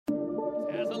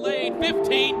Has a lead,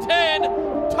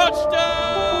 15-10,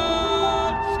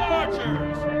 touchdown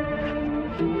Chargers!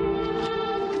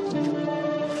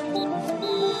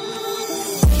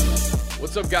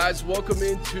 What's up, guys? Welcome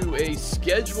into a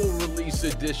schedule release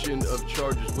edition of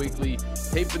Chargers Weekly.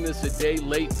 Taping this a day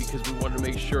late because we wanted to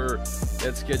make sure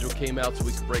that schedule came out so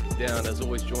we could break it down. As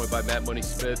always, joined by Matt Money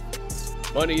Smith.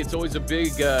 Money, it's always a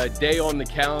big day on the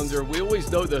calendar. We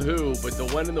always know the who, but the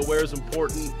when and the where is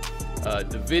important.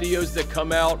 The videos that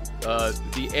come out,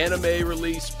 the anime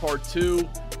release part 2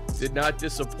 did not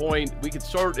disappoint. We could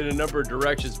start in a number of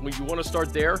directions. Would you want to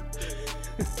start there?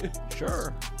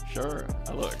 Sure.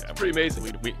 Look, it's pretty amazing.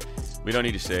 We don't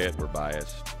need to say it. We're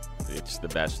biased. It's the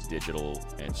best digital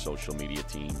and social media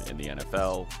team in the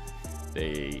NFL.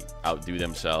 They outdo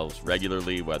themselves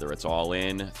regularly, whether it's all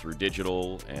in through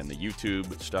digital and the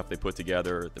YouTube stuff they put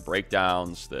together, the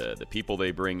breakdowns, the people they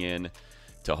bring in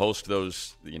to host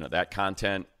those, that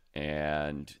content,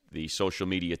 and the social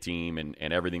media team and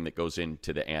everything that goes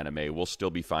into the anime. We'll still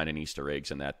be finding Easter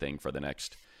eggs in that thing for the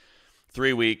next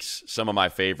 3 weeks. Some of my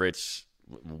favorites,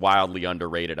 wildly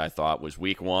underrated, I thought, was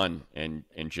week 1 and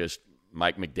just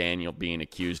Mike McDaniel being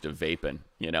accused of vaping,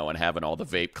 and having all the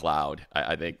vape cloud,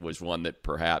 I think was one that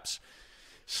perhaps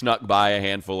snuck by a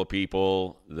handful of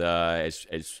people. As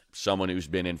someone who's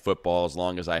been in football as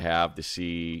long as I have, to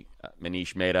see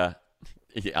Manish Mehta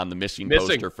on the missing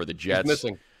poster for the Jets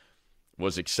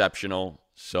was exceptional.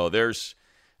 So let's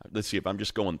see if I'm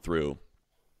just going through.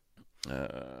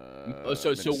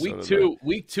 So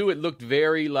week two, it looked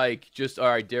very like just, all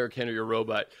right, Derrick Henry, your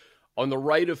robot. On the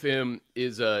right of him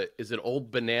is an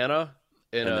old banana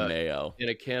and a mayo and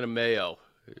a can of mayo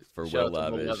for Will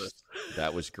Levis.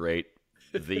 That was great.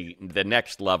 The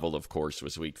next level, of course,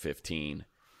 was week 15.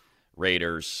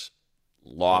 Raiders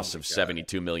loss of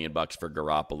 $72 million for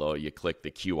Garoppolo. You click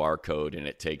the QR code and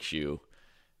it takes you.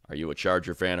 Are you a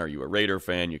Charger fan? Are you a Raider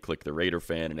fan? You click the Raider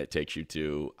fan and it takes you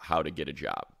to how to get a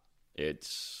job.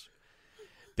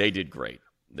 They did great.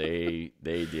 They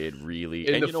did really.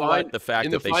 And you know what? The fact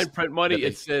in that the fine print money,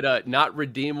 it said not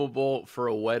redeemable for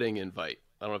a wedding invite.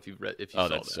 I don't know if you've read. If you saw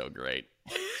that. That's so great,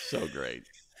 so great.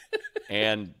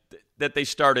 And that they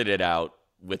started it out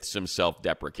with some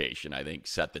self-deprecation, I think,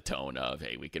 set the tone of,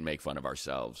 hey, we can make fun of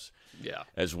ourselves,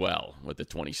 as well, with the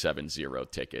 27-0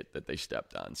 ticket that they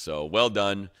stepped on. So well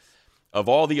done. Of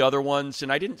all the other ones,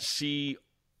 and I didn't see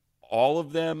all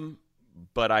of them,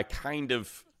 but I kind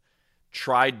of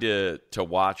tried to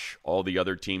watch all the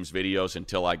other teams' videos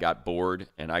until I got bored,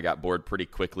 and I got bored pretty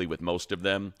quickly with most of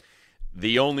them.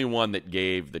 The only one that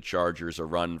gave the Chargers a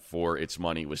run for its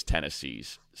money was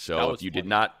Tennessee's. So if you did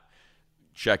not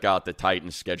check out the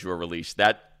Titans schedule release,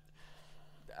 that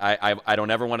I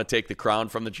don't ever want to take the crown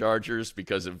from the Chargers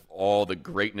because of all the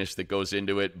greatness that goes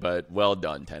into it, but well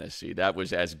done, Tennessee. That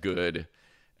was as good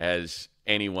as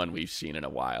anyone we've seen in a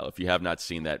while. If you have not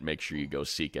seen that, make sure you go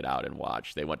seek it out and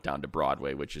watch. They went down to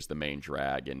Broadway, which is the main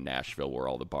drag in Nashville where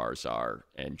all the bars are,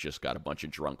 and just got a bunch of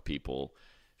drunk people,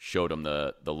 showed them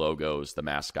the logos, the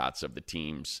mascots of the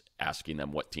teams, asking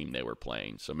them what team they were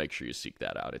playing. So make sure you seek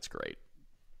that out. It's great.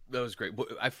 That was great.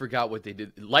 I forgot what they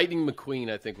did. Lightning McQueen,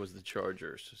 I think, was the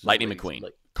Chargers. Lightning McQueen.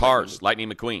 Cars.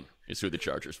 Lightning McQueen is who the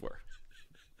Chargers were.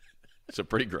 So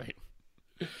pretty great.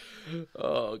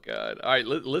 Oh, God. All right,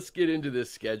 let's get into this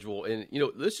schedule. And,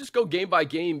 let's just go game by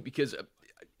game because,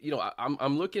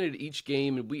 I'm looking at each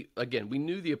game. And we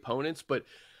knew the opponents, but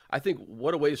I think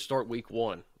what a way to start week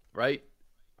 1, right?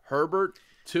 Herbert,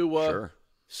 Tua,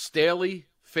 Staley,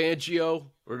 Fangio,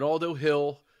 Ronaldo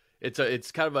Hill.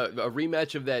 It's kind of a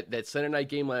rematch of that Sunday night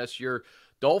game last year.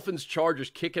 Dolphins, Chargers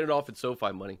kicking it off at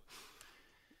SoFi, Money.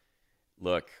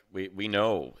 Look, we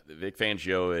know that Vic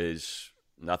Fangio is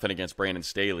nothing against Brandon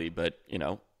Staley, but,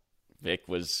 Vic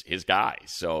was his guy.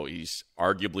 So he's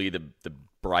arguably the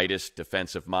brightest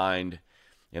defensive mind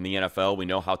in the NFL. We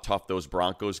know how tough those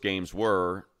Broncos games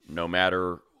were, no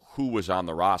matter who was on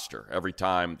the roster. Every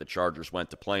time the Chargers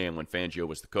went to play him when Fangio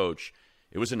was the coach,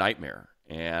 it was a nightmare.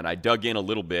 And I dug in a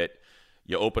little bit.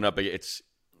 You open up,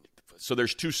 so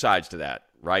there's two sides to that,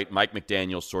 right? Mike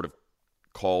McDaniel sort of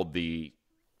called the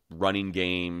running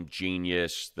game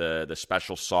genius, the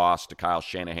special sauce to Kyle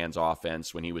Shanahan's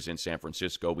offense when he was in San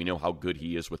Francisco. We know how good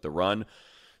he is with the run.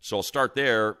 So I'll start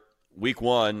there. Week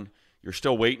 1, you're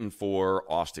still waiting for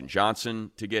Austin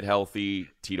Johnson to get healthy,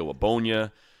 Tito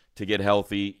Abonia to get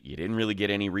healthy. You didn't really get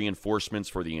any reinforcements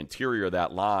for the interior of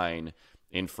that line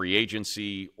in free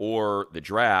agency or the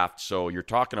draft. So you're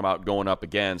talking about going up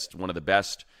against one of the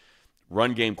best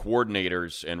run game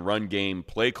coordinators and run game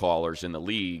play callers in the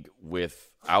league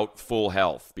without full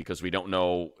health, because we don't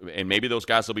know, and maybe those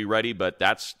guys will be ready, but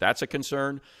that's a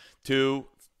concern. 2,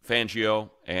 Fangio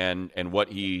and what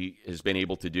he has been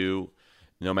able to do,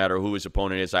 no matter who his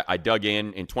opponent is. I dug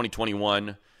in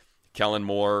 2021, Kellen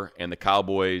Moore and the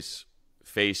Cowboys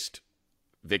faced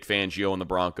Vic Fangio and the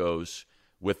Broncos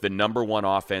with the number one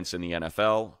offense in the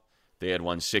NFL. They had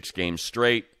won 6 games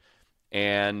straight,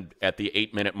 and at the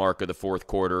 8-minute mark of the fourth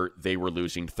quarter, they were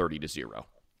losing 30-0.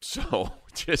 So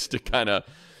just to kind of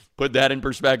put that in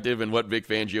perspective and what Vic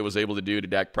Fangio was able to do to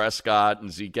Dak Prescott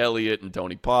and Zeke Elliott and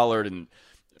Tony Pollard and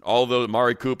all those,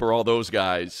 Amari Cooper, all those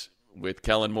guys with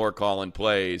Kellen Moore calling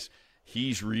plays,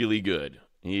 he's really good.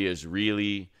 He is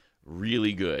really,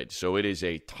 really good. So it is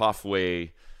a tough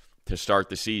way to start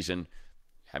the season.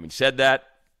 Having said that,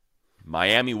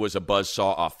 Miami was a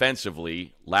buzzsaw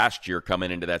offensively last year coming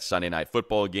into that Sunday Night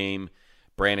Football game.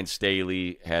 Brandon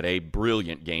Staley had a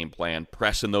brilliant game plan,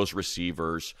 pressing those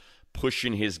receivers,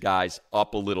 pushing his guys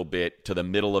up a little bit to the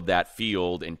middle of that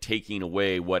field and taking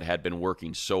away what had been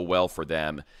working so well for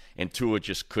them, and Tua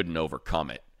just couldn't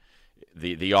overcome it.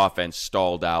 The offense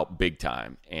stalled out big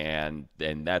time, and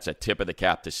that's a tip of the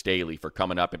cap to Staley for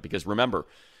coming up. Because remember,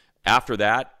 after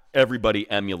that, everybody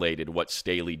emulated what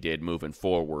Staley did moving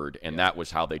forward, and that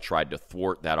was how they tried to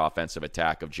thwart that offensive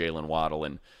attack of Jalen Waddle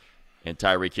and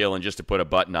Tyreek Hill. And just to put a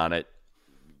button on it,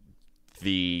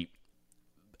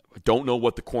 don't know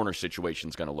what the corner situation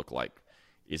is going to look like.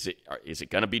 Is it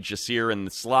going to be Jasir in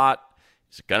the slot?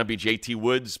 Is it going to be JT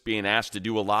Woods being asked to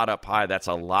do a lot up high? That's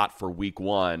a lot for week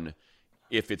one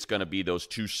if it's going to be those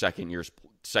 2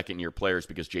 second-year players,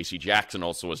 because J.C. Jackson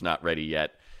also is not ready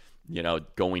yet,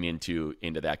 going into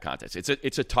that contest.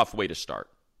 It's a tough way to start.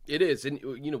 It is.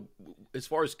 And, as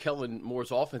far as Kellen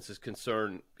Moore's offense is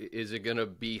concerned, is it going to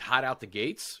be hot out the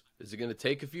gates? Is it going to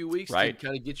take a few weeks to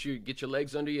kind of get your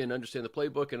legs under you and understand the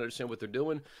playbook and understand what they're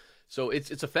doing? So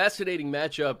it's a fascinating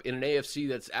matchup in an AFC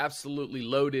that's absolutely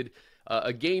loaded.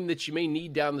 A game that you may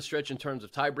need down the stretch in terms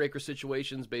of tiebreaker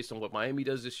situations based on what Miami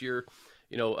does this year.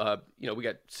 We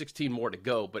got 16 more to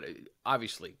go, but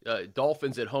obviously,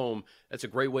 Dolphins at home, that's a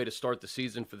great way to start the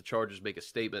season for the Chargers, make a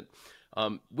statement.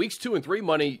 Weeks 2 and 3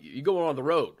 money, you're going on the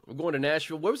road. We're going to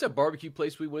Nashville. Where was that barbecue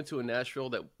place we went to in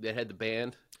Nashville that had the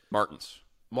band?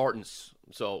 Martin's.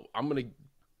 So I'm going to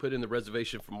put in the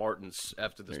reservation for Martin's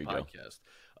after this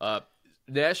podcast.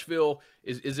 Nashville,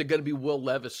 is it going to be Will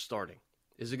Levis starting?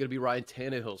 Is it going to be Ryan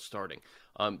Tannehill starting?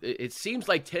 It seems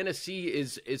like Tennessee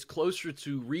is closer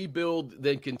to rebuild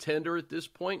than contender at this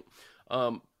point.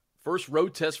 First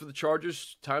road test for the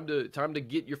Chargers. Time to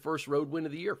get your first road win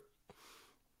of the year.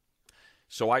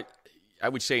 So I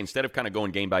would say, instead of kind of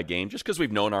going game by game, just because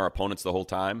we've known our opponents the whole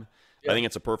time, I think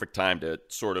it's a perfect time to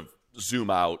sort of zoom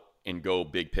out and go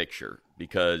big picture,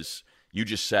 because you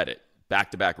just said it,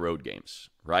 back-to-back road games,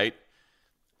 right?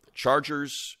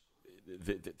 Chargers,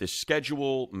 the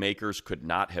schedule makers could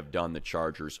not have done the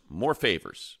Chargers more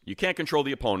favors. You can't control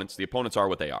the opponents. The opponents are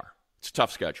what they are. It's a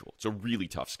tough schedule. It's a really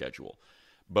tough schedule.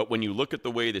 But when you look at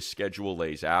the way the schedule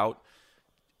lays out,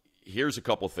 here's a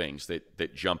couple things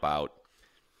that jump out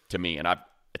to me, and I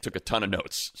took a ton of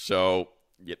notes. So,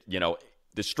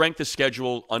 the strength of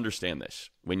schedule, understand this.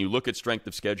 When you look at strength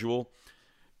of schedule,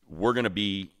 we're going to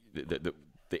be the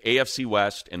AFC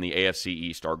West and the AFC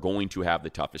East are going to have the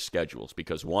toughest schedules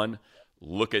because, one,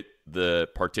 look at the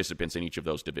participants in each of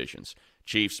those divisions.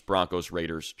 Chiefs, Broncos,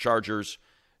 Raiders, Chargers,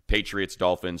 Patriots,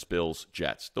 Dolphins, Bills,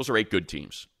 Jets. Those are 8 good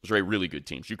teams. Those are 8 really good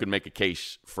teams. You can make a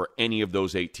case for any of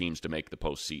those 8 teams to make the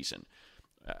postseason.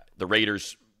 The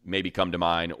Raiders maybe come to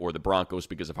mind, or the Broncos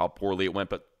because of how poorly it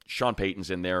went, but Sean Payton's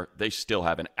in there. They still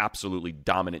have an absolutely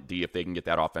dominant D. If they can get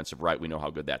that offensive right, we know how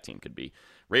good that team could be.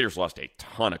 Raiders lost a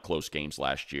ton of close games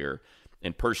last year,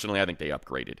 and personally, I think they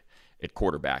upgraded at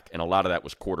quarterback, and a lot of that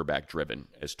was quarterback-driven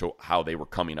as to how they were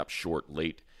coming up short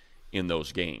late in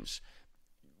those games.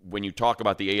 When you talk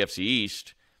about the AFC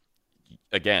East,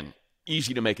 again,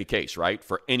 easy to make a case, right,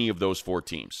 for any of those 4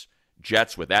 teams.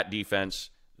 Jets with that defense,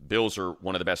 Bills are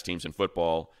one of the best teams in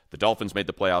football. The Dolphins made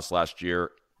the playoffs last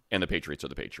year, and the Patriots are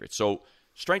the Patriots. So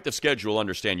strength of schedule,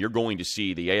 understand you're going to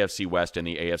see the AFC West and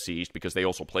the AFC East because they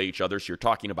also play each other. So you're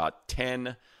talking about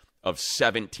 10 of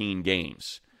 17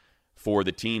 games for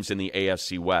the teams in the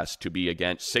AFC West to be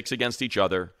 6 against each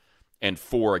other and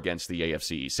 4 against the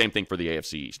AFC East. Same thing for the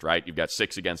AFC East, right? You've got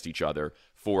 6 against each other,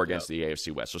 4 against the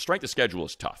AFC West. So strength of schedule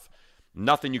is tough.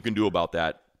 Nothing you can do about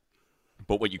that.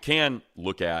 But what you can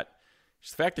look at is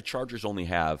the fact that Chargers only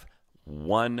have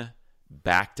 1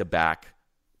 back-to-back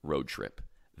road trip.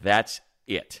 That's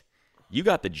it. You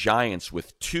got the Giants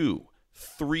with 2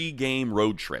 3-game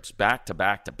road trips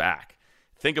back-to-back-to-back.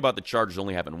 Think about the Chargers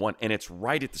only having 1, and it's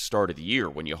right at the start of the year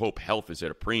when you hope health is at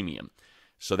a premium.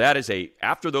 So that is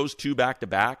after those 2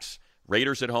 back-to-backs,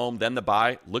 Raiders at home, then the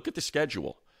bye, look at the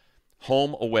schedule.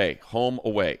 home, away, home,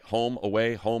 away, home,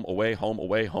 away, home, away, home,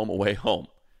 away, home, away, home.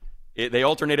 They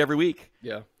alternate every week.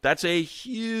 Yeah. That's a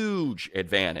huge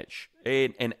advantage,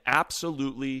 an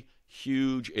absolutely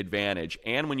huge advantage.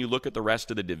 And when you look at the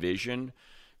rest of the division,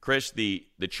 Chris, the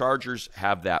Chargers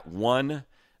have that one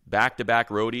back-to-back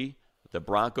roadie. The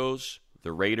Broncos,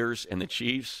 the Raiders, and the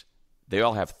Chiefs, they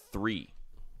all have 3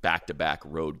 back-to-back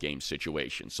road game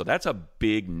situations. So that's a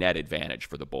big net advantage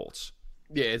for the Bolts.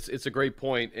 Yeah, it's a great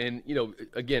point. And,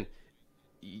 again,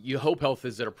 you hope health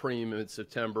is at a premium in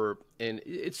September. And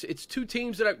it's 2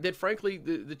 teams that frankly,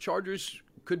 the Chargers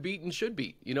could beat and should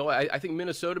beat. I think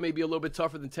Minnesota may be a little bit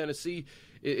tougher than Tennessee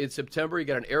in September. You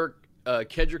got an Eric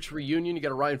Kendricks reunion. You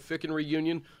got a Ryan Ficken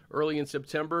reunion early in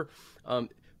September.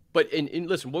 But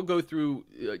listen, we'll go through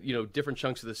different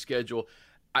chunks of the schedule.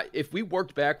 If we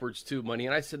worked backwards too, Money,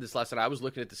 and I said this last night, I was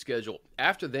looking at the schedule.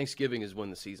 After Thanksgiving is when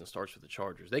the season starts for the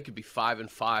Chargers. They could be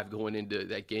 5-5 going into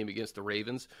that game against the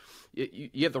Ravens.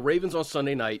 You have the Ravens on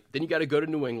Sunday night. Then you got to go to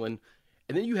New England,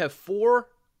 and then you have 4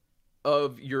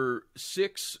 of your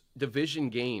 6 division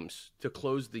games to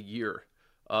close the year.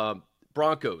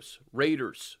 Broncos,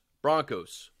 Raiders,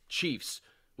 Broncos, Chiefs,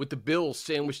 with the Bills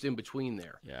sandwiched in between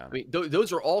there. Yeah. I mean,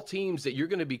 those are all teams that you're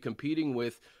going to be competing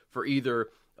with for either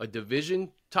a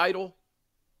division title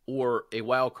or a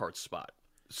wild card spot.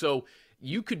 So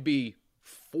you could be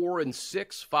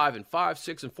 4-6, 5-5,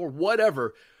 6-4,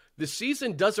 whatever. The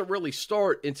season doesn't really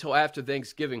start until after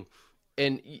Thanksgiving.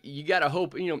 And you got to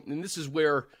hope, and this is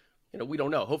where, we don't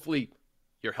know. Hopefully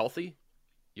you're healthy.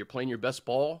 You're playing your best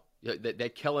ball.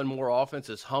 That Kellen Moore offense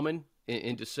is humming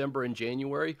in December and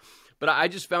January. But I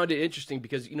just found it interesting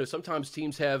because, sometimes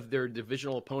teams have their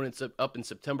divisional opponents up in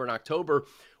September and October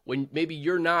when maybe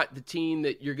you're not the team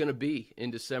that you're going to be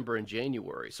in December and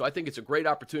January. So I think it's a great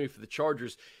opportunity for the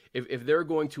Chargers if they're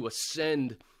going to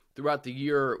ascend throughout the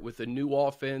year with a new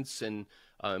offense and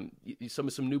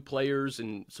some new players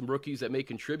and some rookies that may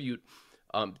contribute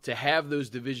to have those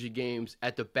division games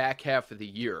at the back half of the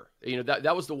year.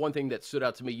 That was the one thing that stood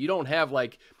out to me. You don't have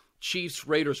like Chiefs,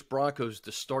 Raiders, Broncos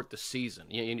to start the season.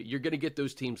 You're going to get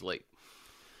those teams late.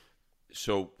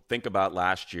 So think about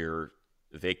last year.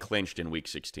 They clinched in Week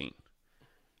 16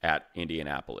 at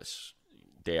Indianapolis,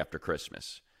 day after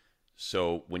Christmas.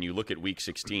 So when you look at Week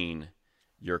 16,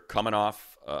 you're coming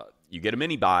off you get a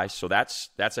mini bye, so that's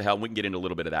a hell. We can get into a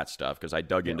little bit of that stuff because I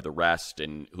dug into the rest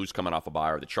and who's coming off a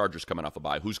bye, or the Chargers coming off a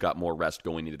bye, who's got more rest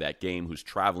going into that game, who's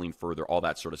traveling further, all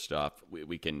that sort of stuff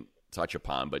we can touch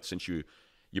upon. But since you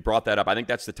brought that up, I think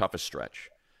that's the toughest stretch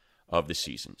of the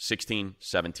season, 16,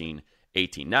 17,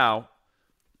 18. Now,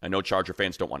 I know Charger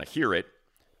fans don't want to hear it,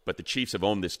 but the Chiefs have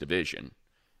owned this division.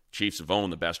 Chiefs have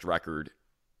owned the best record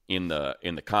in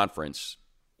the conference,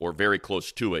 or very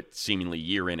close to it, seemingly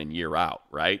year in and year out,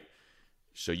 right?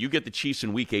 So you get the Chiefs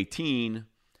in Week 18.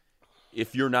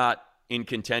 If you're not in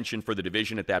contention for the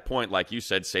division at that point, like you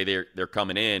said, say they're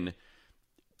coming in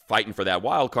fighting for that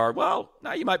wild card, well,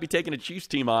 now you might be taking a Chiefs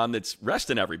team on that's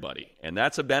resting everybody, and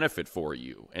that's a benefit for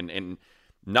you. And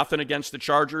nothing against the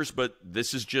Chargers, but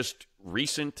this is just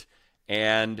recent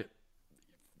and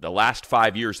the last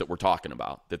 5 years that we're talking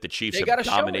about, that the Chiefs have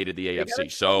dominated the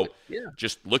AFC. So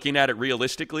just looking at it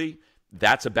realistically,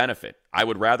 that's a benefit. I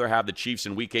would rather have the Chiefs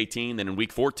in Week 18 than in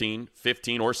Week 14,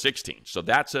 15, or 16. So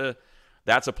that's a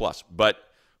plus. But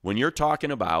when you're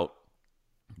talking about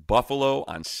Buffalo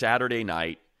on Saturday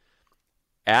night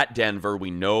at Denver, we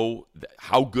know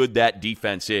how good that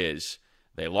defense is.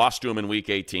 They lost to them in Week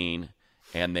 18,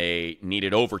 and they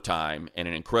needed overtime and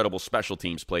an incredible special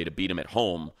teams play to beat them at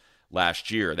home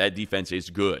last year. That defense is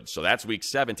good. So that's Week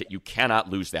 17. You cannot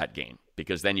lose that game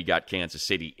because then you got Kansas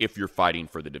City if you're fighting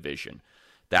for the division.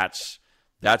 That's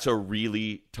a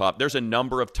really tough. There's a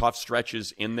number of tough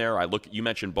stretches in there. You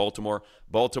mentioned Baltimore.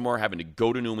 Baltimore having to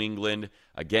go to New England.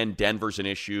 Again, Denver's an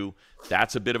issue.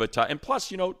 That's a bit of a tough. And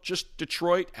plus, just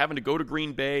Detroit having to go to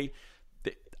Green Bay.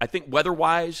 I think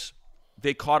weather-wise,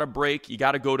 they caught a break. You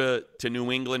got to go to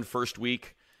New England first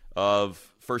week of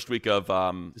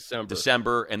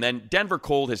December. And then Denver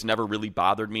cold has never really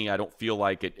bothered me. I don't feel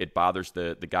like it bothers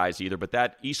the guys either. But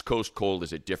that East Coast cold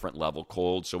is a different level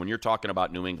cold. So when you're talking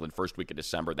about New England first week of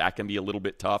December, that can be a little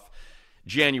bit tough.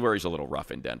 January's a little rough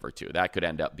in Denver too. That could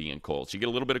end up being cold. So you get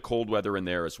a little bit of cold weather in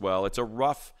there as well. It's a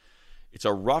rough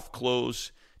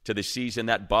close to the season.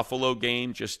 That Buffalo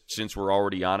game, just since we're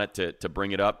already on it to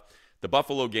bring it up, the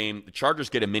Buffalo game, the Chargers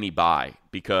get a mini bye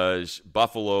because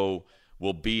Buffalo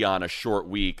will be on a short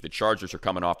week. The Chargers are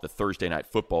coming off the Thursday night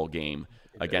football game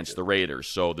against the Raiders.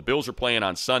 So the Bills are playing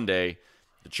on Sunday.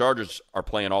 The Chargers are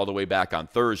playing all the way back on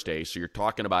Thursday. So you're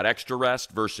talking about extra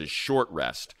rest versus short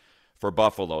rest for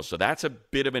Buffalo. So that's a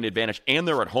bit of an advantage. And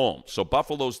they're at home. So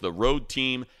Buffalo's the road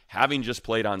team, having just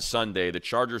played on Sunday. The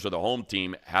Chargers are the home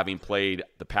team, having played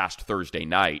the past Thursday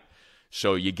night.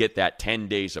 So you get that 10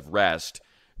 days of rest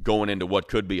going into what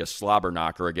could be a slobber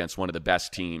knocker against one of the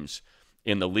best teams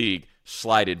in the league.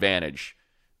 Slight advantage.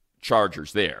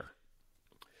 Chargers there.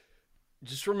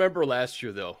 Just remember last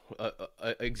year, though,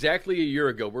 exactly a year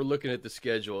ago, we're looking at the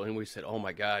schedule, and we said, oh,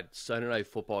 my God, Sunday Night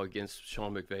Football against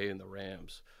Sean McVay and the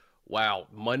Rams. Wow,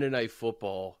 Monday Night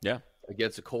Football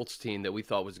against a Colts team that we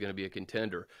thought was going to be a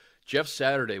contender. Jeff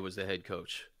Saturday was the head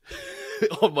coach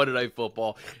on Monday Night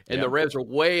Football, and the Rams are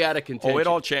way out of contention. Oh, it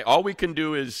all changed. All we can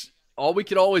do is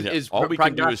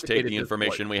take the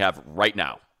information we have right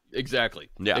now. Exactly.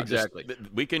 Yeah, exactly.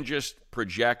 We can just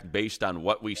project based on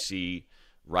what we see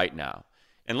right now.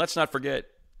 And let's not forget,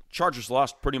 Chargers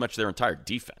lost pretty much their entire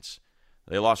defense.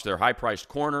 They lost their high-priced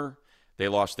corner. They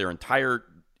lost their entire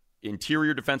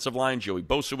interior defensive line. Joey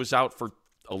Bosa was out for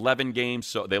 11 games,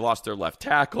 so they lost their left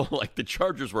tackle. Like, the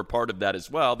Chargers were part of that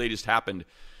as well. They just happened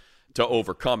to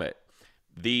overcome it.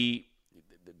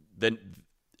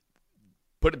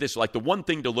 Put it this, like, the one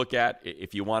thing to look at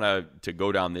if you want to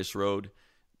go down this road,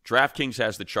 DraftKings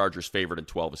has the Chargers favored in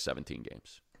 12 of 17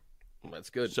 games.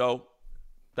 That's good. So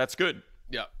that's good.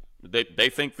 Yeah. They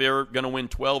think they're going to win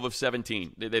 12 of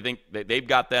 17. They think they've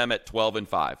got them at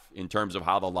 12-5 in terms of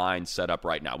how the line's set up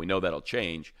right now. We know that'll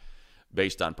change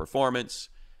based on performance.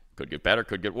 Could get better,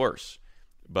 could get worse.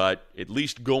 But at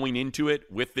least going into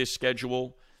it with this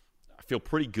schedule, I feel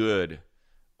pretty good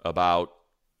about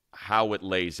how it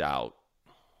lays out.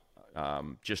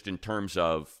 Just in terms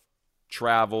of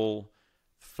travel,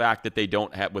 fact that they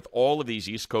don't have, with all of these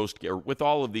East Coast, or with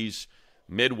all of these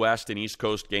Midwest and East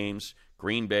Coast games,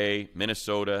 Green Bay,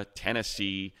 Minnesota,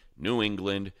 Tennessee, New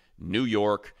England, New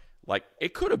York, like,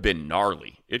 it could have been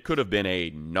gnarly. It could have been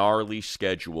a gnarly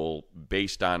schedule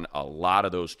based on a lot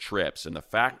of those trips. And the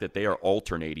fact that they are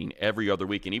alternating every other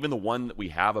week, and even the one that we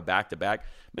have a back-to-back,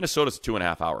 Minnesota's a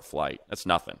 2.5-hour flight. That's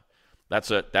nothing.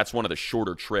 That's one of the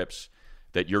shorter trips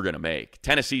that you're going to make.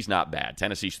 Tennessee's not bad.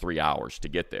 Tennessee's 3 hours to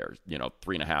get there,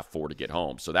 3.5, 4 to get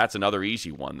home. So that's another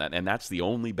easy one. And that's the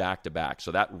only back-to-back.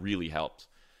 So that really helped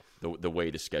the way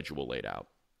the schedule laid out.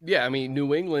 Yeah, I mean,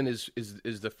 New England is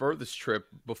the furthest trip.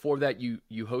 Before that,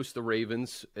 you host the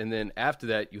Ravens, and then after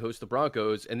that, you host the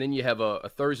Broncos, and then you have a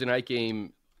Thursday night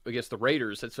game against the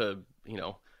Raiders. That's I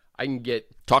can get...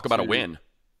 Talk about a win.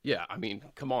 Yeah, I mean,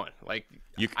 come on. Like,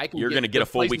 you're going to get a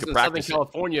full week of practice. In Southern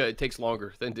California, it takes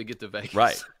longer than to get to Vegas.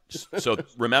 Right. So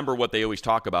remember what they always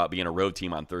talk about being a road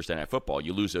team on Thursday Night Football.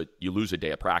 You lose a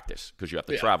day of practice because you have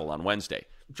to travel on Wednesday.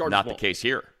 Not the case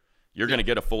here. You're going to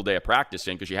get a full day of practice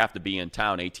in because you have to be in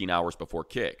town 18 hours before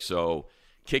kick. So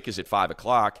kick is at 5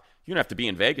 o'clock. You don't have to be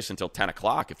in Vegas until 10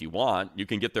 o'clock if you want. You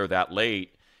can get there that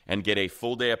late and get a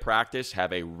full day of practice,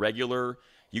 have a regular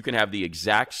 – you can have the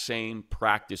exact same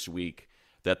practice week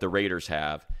that the Raiders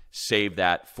have, save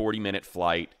that 40-minute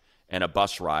flight and a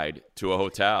bus ride to a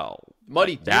hotel.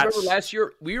 Muddy, do you remember last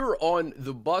year? We were on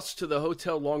the bus to the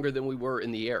hotel longer than we were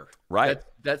in the air. Right.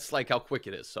 That's like how quick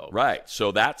it is. So right.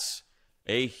 So that's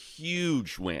a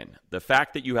huge win. The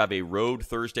fact that you have a road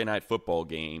Thursday night football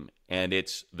game and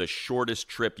it's the shortest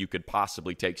trip you could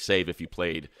possibly take, save if you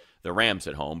played the Rams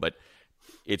at home, but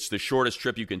it's the shortest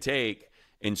trip you can take,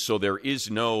 and so there is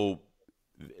no...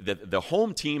 The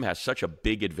home team has such a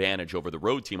big advantage over the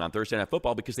road team on Thursday Night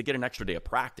Football because they get an extra day of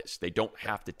practice. They don't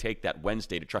have to take that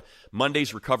Wednesday to try.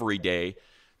 Monday's recovery day,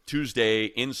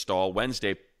 Tuesday install,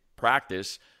 Wednesday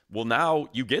practice. Well, now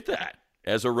you get that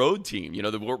as a road team.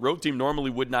 The road team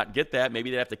normally would not get that. Maybe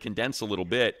they have to condense a little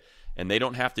bit, and they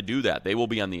don't have to do that. They will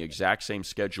be on the exact same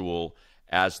schedule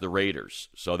as the Raiders.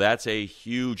 So that's a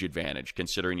huge advantage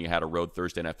considering you had a road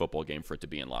Thursday Night Football game for it to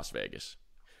be in Las Vegas.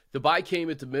 The bye came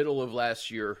at the middle of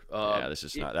last year.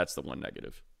 That's the one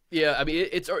negative. Yeah, I mean,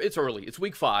 it's early. It's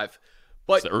week 5.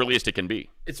 But it's the earliest it can be.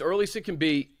 It's the earliest it can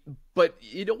be. But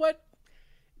you know what?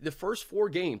 The first 4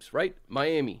 games, right?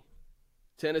 Miami,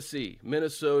 Tennessee,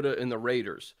 Minnesota, and the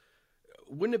Raiders.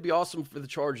 Wouldn't it be awesome for the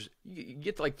Chargers? You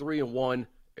get to like 3-1,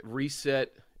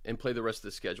 reset, and play the rest of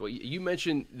the schedule. You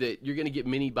mentioned that you're going to get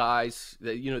mini buys,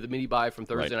 the mini buy from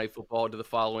Thursday Night Football to the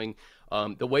following.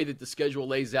 The way that the schedule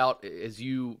lays out, as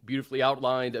you beautifully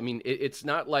outlined, I mean, it's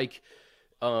not like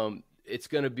it's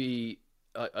going to be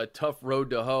a tough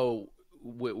road to hoe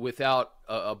without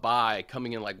a bye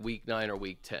coming in like week 9 or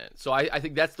week 10. So I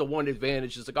think that's the one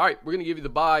advantage. It's like, all right, we're going to give you the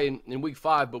bye in week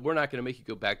 5, but we're not going to make you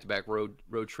go back-to-back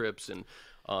road trips, and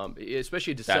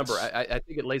especially in December. I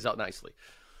think it lays out nicely.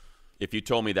 If you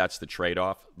told me that's the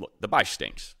trade-off, look, the bye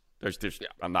stinks.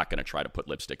 I'm not going to try to put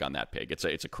lipstick on that pig. It's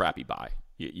a crappy bye.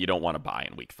 You don't want to buy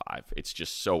in week 5. It's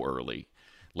just so early.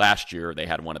 Last year they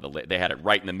had they had it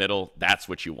right in the middle. That's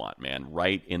what you want, man.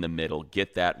 Right in the middle.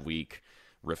 Get that week,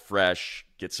 refresh,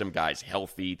 get some guys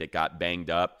healthy that got banged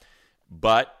up.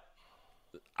 But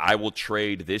I will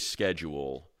trade this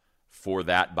schedule for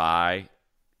that bye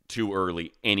too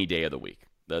early any day of the week.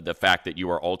 The fact that you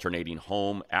are alternating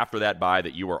home after that bye,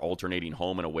 that you are alternating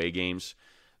home and away games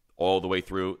all the way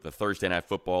through the Thursday Night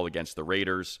Football against the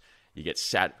Raiders. You get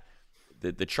sat.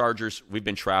 The Chargers, we've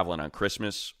been traveling on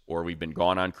Christmas, or we've been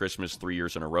gone on Christmas 3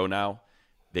 years in a row now.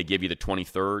 They give you the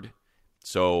 23rd,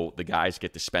 so the guys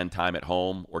get to spend time at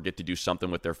home or get to do something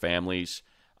with their families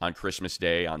on Christmas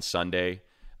Day, on Sunday,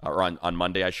 or on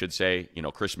Monday, I should say.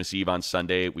 Christmas Eve on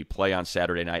Sunday. We play on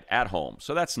Saturday night at home.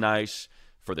 So that's nice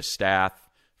for the staff,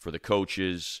 for the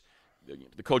coaches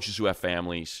who have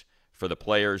families, for the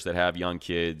players that have young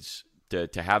kids,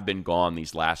 to have been gone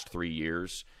these last 3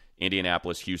 years.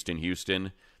 Indianapolis,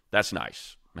 Houston, that's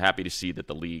nice. I'm happy to see that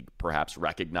the league perhaps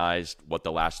recognized what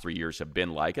the last 3 years have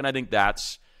been like. And I think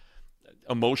that's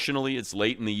emotionally, it's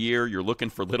late in the year. You're looking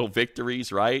for little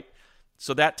victories, right?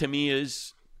 So that to me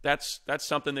that's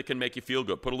something that can make you feel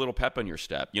good. Put a little pep in your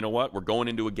step. You know what? We're going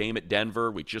into a game at Denver.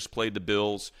 We just played the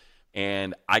Bills,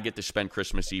 and I get to spend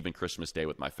Christmas Eve and Christmas Day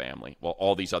with my family. Well,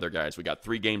 all these other guys, we got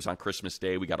 3 games on Christmas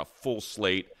Day. We got a full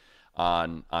slate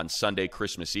on Sunday,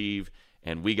 Christmas Eve.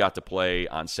 And we got to play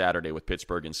on Saturday with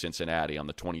Pittsburgh and Cincinnati on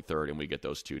the 23rd, and we get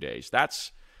those 2 days.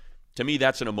 To me,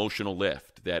 that's an emotional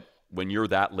lift, that when you're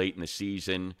that late in the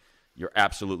season, you're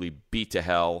absolutely beat to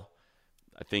hell.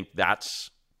 I think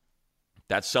that's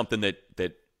something that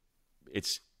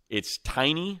it's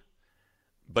tiny,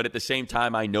 but at the same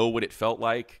time, I know what it felt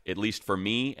like, at least for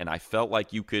me, and I felt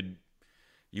like you could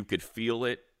feel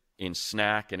it in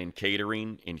snack and in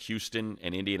catering in Houston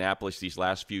and Indianapolis these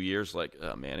last few years. Like,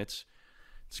 oh man, it's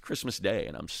Christmas Day,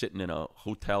 and I'm sitting in a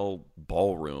hotel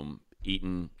ballroom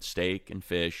eating steak and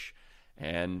fish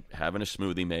and having a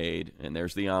smoothie made, and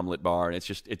there's the omelet bar, and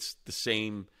it's the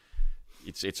same.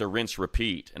 It's a rinse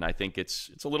repeat, and I think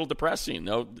it's a little depressing,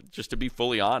 though, just to be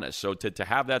fully honest. So to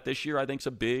have that this year, I think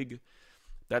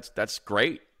that's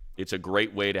great. It's a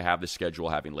great way to have the schedule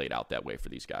having laid out that way for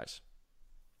these guys.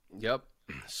 Yep,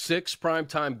 6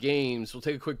 primetime games. We'll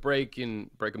take a quick break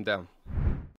and break them down.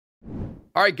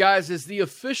 All right, guys, as the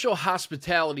official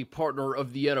hospitality partner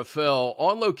of the NFL,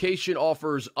 On Location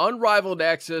offers unrivaled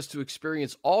access to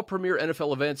experience all premier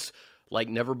NFL events like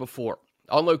never before.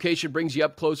 On Location brings you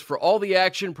up close for all the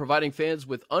action, providing fans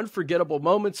with unforgettable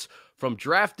moments from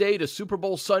draft day to Super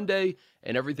Bowl Sunday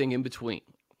and everything in between.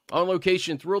 On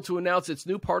Location, thrilled to announce its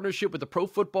new partnership with the Pro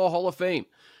Football Hall of Fame.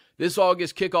 This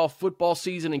August, kick off football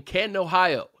season in Canton,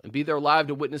 Ohio, and be there live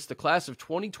to witness the class of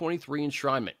 2023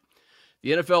 enshrinement.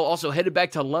 The NFL also headed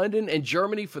back to London and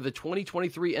Germany for the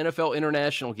 2023 NFL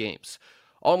International Games.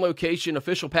 On Location,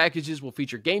 official packages will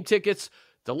feature game tickets,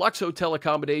 deluxe hotel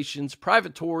accommodations,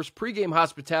 private tours, pregame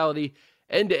hospitality,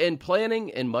 end-to-end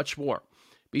planning, and much more.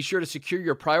 Be sure to secure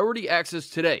your priority access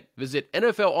today. Visit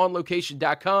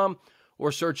NFLOnLocation.com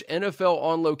or search NFL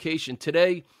On Location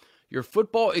today. Your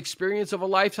football experience of a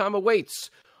lifetime awaits,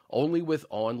 only with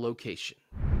On Location.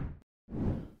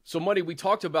 So, Money, we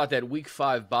talked about that Week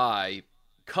 5 bye.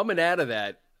 Coming out of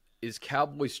that is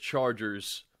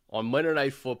Cowboys-Chargers on Monday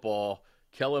Night Football.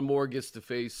 Kellen Moore gets to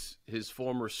face his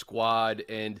former squad,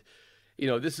 and,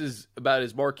 this is about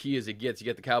as marquee as it gets. You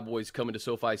get the Cowboys coming to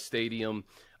SoFi Stadium,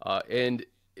 and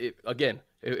if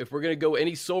we're going to go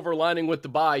any silver lining with the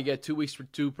bye, you got 2 weeks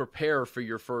to prepare for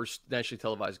your first nationally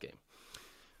televised game.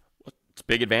 It's a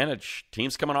big advantage.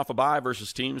 Teams coming off a bye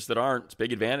versus teams that aren't. It's a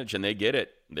big advantage, and they get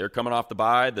it. They're coming off the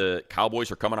bye. The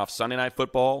Cowboys are coming off Sunday Night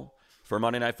Football for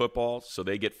Monday Night Football, so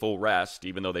they get full rest,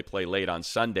 even though they play late on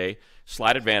Sunday.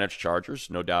 Slight advantage, Chargers,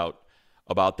 no doubt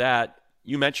about that.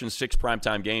 You mentioned 6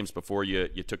 primetime games before you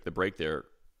took the break there,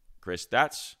 Chris.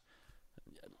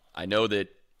 I know that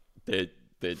the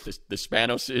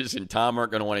Spanoses and Tom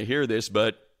aren't going to want to hear this,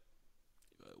 but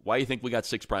why do you think we got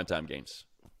 6 primetime games?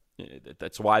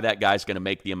 That's why that guy's going to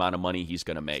make the amount of money he's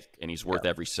going to make, and he's worth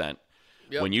every cent.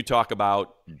 Yep. When you talk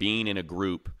about being in a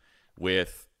group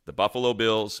with the Buffalo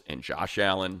Bills and Josh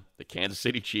Allen, the Kansas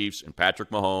City Chiefs and Patrick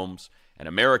Mahomes, and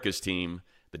America's team,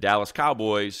 the Dallas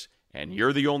Cowboys, and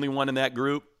you're the only one in that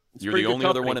group, you're the only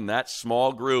other one in that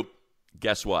small group,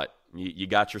 guess what? You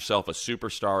got yourself a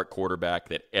superstar at quarterback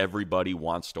that everybody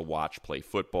wants to watch play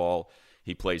football.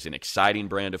 He plays an exciting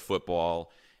brand of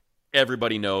football.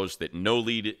 Everybody knows that no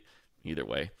lead, either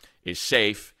way, is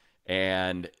safe,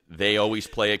 and they always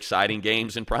play exciting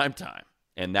games in primetime.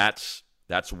 And that's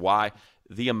why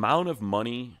the amount of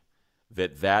money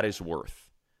that is worth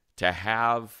to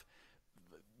have.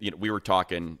 We were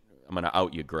talking, I'm going to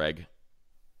out you, Greg,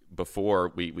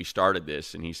 before we started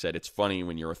this, and he said it's funny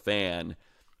when you're a fan,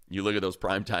 you look at those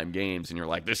primetime games and you're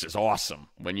like, this is awesome.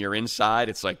 When you're inside,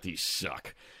 it's like, these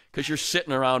suck. Because you're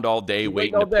sitting around all day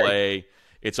waiting to play.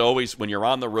 It's always, when you're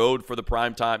on the road for the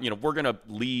primetime, we're going to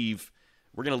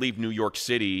leave New York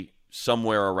City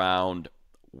somewhere around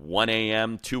 1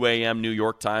 a.m., 2 a.m. New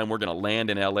York time. We're going to land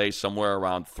in L.A. somewhere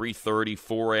around 3:30,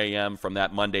 4 a.m. from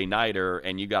that Monday nighter,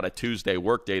 and you got a Tuesday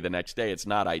workday the next day. It's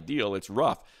not ideal. It's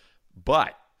rough.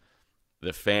 But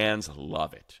the fans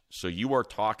love it. So you are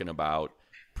talking about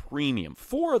premium.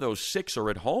 4 of those 6 are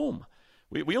at home.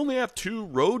 We only have 2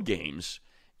 road games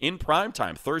in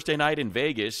primetime, Thursday night in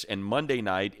Vegas and Monday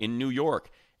night in New York.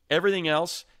 Everything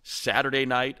else, Saturday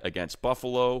night against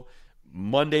Buffalo,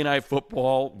 Monday Night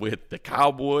Football with the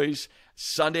Cowboys,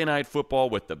 Sunday Night Football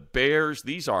with the Bears.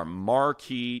 These are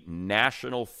marquee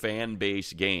national fan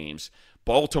base games.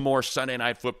 Baltimore, Sunday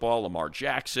Night Football, Lamar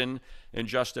Jackson and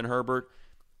Justin Herbert.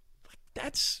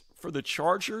 That's for the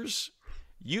Chargers.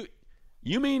 You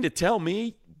mean to tell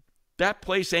me that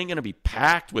place ain't going to be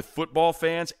packed with football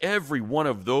fans? Every one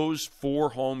of those 4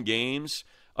 home games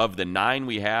of the 9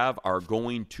 we have are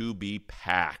going to be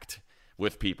packed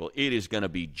with people. It is going to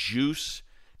be juice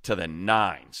to the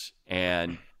nines.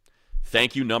 And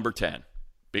thank you, number 10,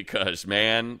 because,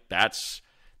 man, that's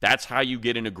how you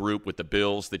get in a group with the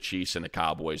Bills, the Chiefs, and the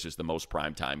Cowboys as the most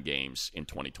primetime games in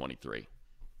 2023.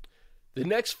 The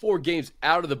next 4 games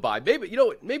out of the bye.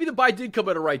 Maybe the bye did come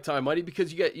at the right time, Money,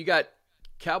 because you got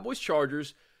Cowboys,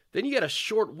 Chargers, then you got a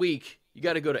short week. You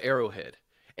got to go to Arrowhead.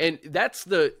 And that's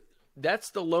the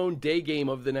lone day game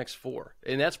of the next 4.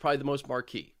 And that's probably the most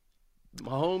marquee.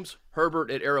 Mahomes,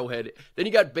 Herbert at Arrowhead. Then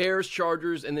you got Bears,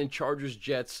 Chargers, and then Chargers,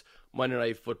 Jets, Monday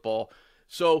Night Football.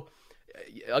 So,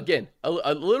 again,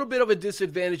 a little bit of a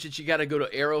disadvantage that you got to go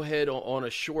to Arrowhead on a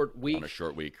short week. On a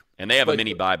short week. And they have a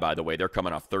mini bye, by the way. They're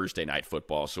coming off Thursday Night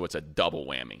Football, so it's a double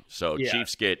whammy. So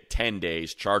Chiefs get 10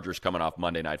 days, Chargers coming off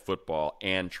Monday Night Football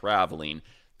and traveling.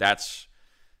 That's,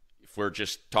 if we're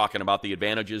just talking about the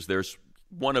advantages, there's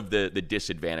one of the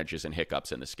disadvantages and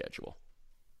hiccups in the schedule.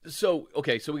 So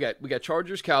we got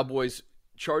Chargers, Cowboys,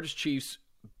 Chargers, Chiefs,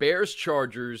 Bears,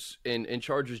 Chargers, and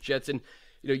Chargers, Jets. And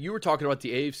you were talking about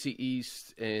the AFC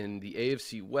East and the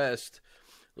AFC West.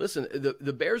 Listen,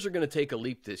 the Bears are going to take a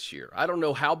leap this year. I don't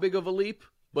know how big of a leap,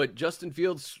 but Justin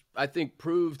Fields, I think,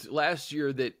 proved last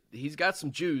year that he's got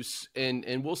some juice,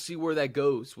 and we'll see where that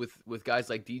goes with guys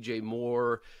like DJ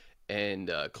Moore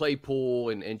and Claypool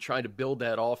and trying to build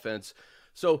that offense.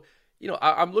 So,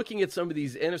 I'm looking at some of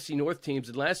these NFC North teams,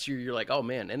 and last year you're like, oh,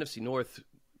 man, NFC North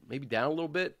maybe down a little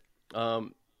bit.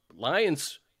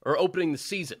 Lions are opening the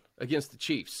season against the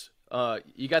Chiefs.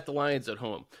 You got the Lions at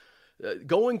home.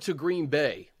 Going to Green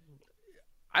Bay,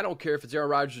 I don't care if it's Aaron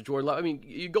Rodgers or Jordan Love. I mean,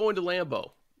 you go into Lambeau.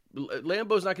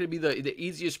 Lambeau's not going to be the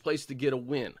easiest place to get a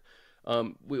win.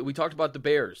 We talked about the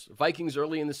Bears. Vikings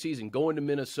early in the season, going to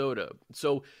Minnesota.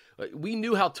 So we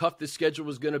knew how tough this schedule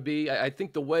was going to be. I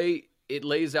think the way it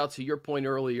lays out, to your point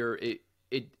earlier,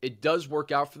 it does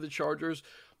work out for the Chargers.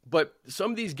 But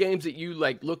some of these games that you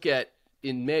look at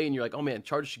in May and you're like, oh man,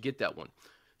 Chargers should get that one.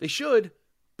 They should,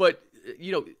 but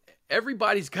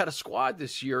everybody's got a squad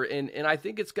this year, and I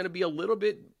think it's going to be a little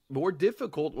bit more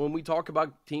difficult when we talk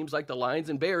about teams like the Lions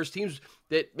and Bears, teams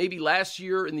that maybe last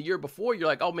year and the year before you're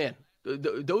like, oh man,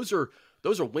 those are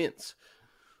wins.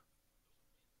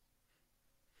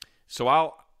 So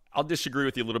I'll disagree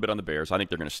with you a little bit on the Bears. I think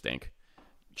they're going to stink.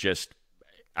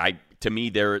 To me,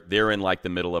 they're in like the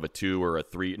middle of a 2 or a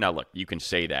 3. Now, look, you can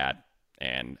say that,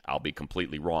 and I'll be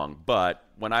completely wrong. But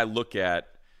when I look at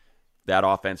that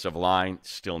offensive line,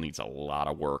 still needs a lot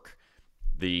of work.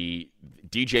 Getting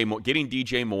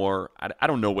DJ Moore, I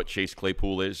don't know what Chase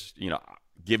Claypool is.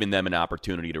 Giving them an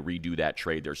opportunity to redo that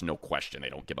trade, there's no question they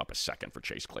don't give up a second for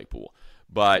Chase Claypool.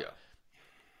 But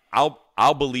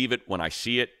I'll believe it when I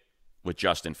see it with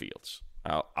Justin Fields.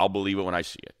 I'll believe it when I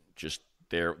see it. Just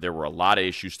there were a lot of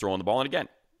issues throwing the ball. And again,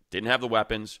 didn't have the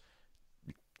weapons.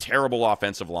 Terrible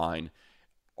offensive line.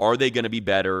 Are they going to be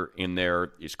better in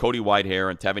there? Is Cody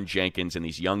Whitehair and Tevin Jenkins and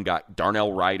these young guys,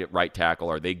 Darnell Wright at right tackle,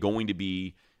 are they going to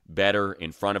be better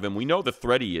in front of him? We know the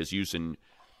threat he is using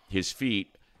his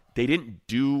feet. They didn't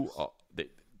do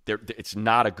it's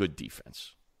not a good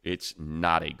defense. It's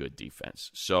not a good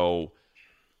defense. So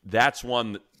that's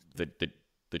one that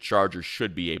the Chargers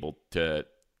should be able to.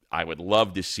 I would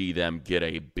love to see them get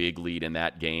a big lead in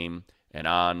that game, and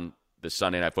on the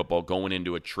Sunday Night Football, going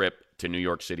into a trip to New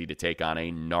York City to take on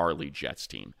a gnarly Jets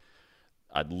team.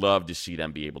 I'd love to see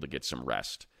them be able to get some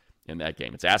rest in that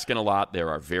game. It's asking a lot. There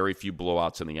are very few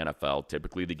blowouts in the NFL.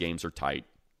 Typically, the games are tight.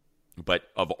 But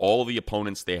of all the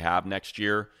opponents they have next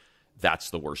year, that's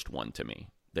the worst one to me.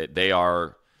 They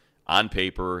are, on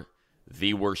paper,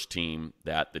 the worst team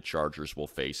that the Chargers will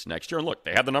face next year. And look,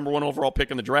 they had the number 1 overall pick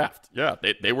in the draft. Yeah,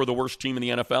 they were the worst team in the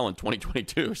NFL in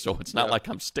 2022, so it's not like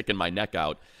I'm sticking my neck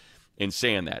out in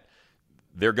saying that.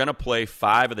 They're going to play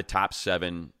 5 of the top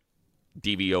 7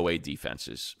 DVOA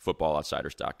defenses,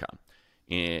 footballoutsiders.com,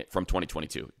 from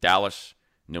 2022. Dallas,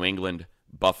 New England,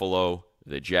 Buffalo,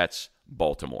 the Jets,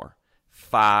 Baltimore.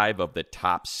 5 of the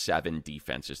top 7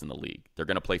 defenses in the league. They're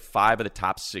going to play 5 of the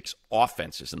top 6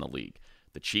 offenses in the league.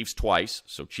 The Chiefs twice,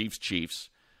 so Chiefs,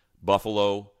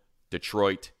 Buffalo,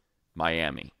 Detroit,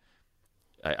 Miami.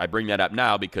 I bring that up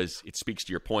now because it speaks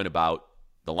to your point about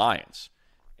the Lions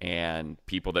and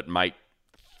people that might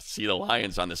see the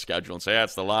Lions on the schedule and say,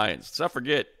 that's the Lions. Let's not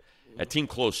forget, that team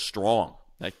closed strong.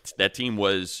 That team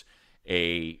was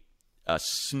a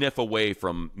sniff away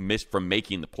from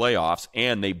making the playoffs,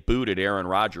 and they booted Aaron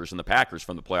Rodgers and the Packers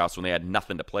from the playoffs when they had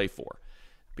nothing to play for.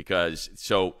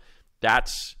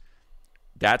 That's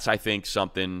I think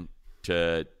something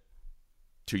to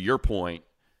your point.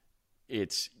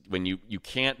 It's when you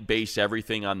can't base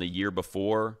everything on the year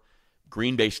before.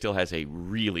 Green Bay still has a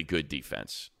really good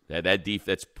defense.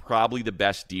 That's probably the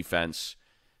best defense.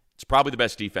 It's probably the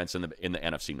best defense in the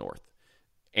NFC North.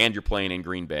 And you're playing in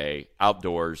Green Bay,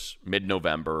 outdoors,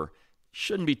 mid-November.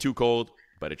 Shouldn't be too cold,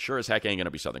 but it sure as heck ain't going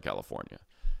to be Southern California.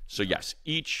 So, yes,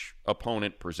 each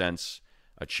opponent presents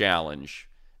a challenge.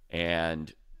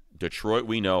 And Detroit,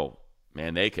 we know,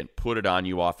 man, they can put it on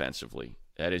you offensively.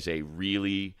 That is a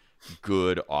really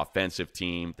good offensive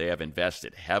team. They have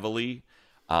invested heavily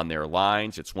on their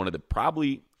lines. It's going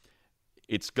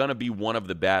to be one of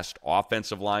the best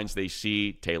offensive lines they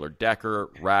see. Taylor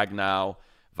Decker, Ragnow,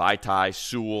 Vaitai,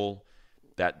 Sewell.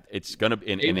 That it's going to,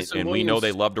 and we know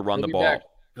they love to run the ball. Back.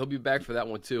 He'll be back for that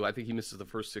one too. I think he misses the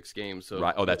first 6 games. So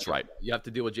right. Oh, that's right. You have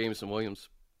to deal with Jameson Williams.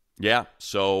 Yeah.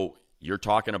 So you're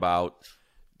talking about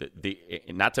the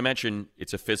not to mention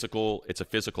it's a physical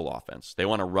offense. They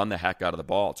want to run the heck out of the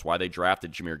ball. It's why they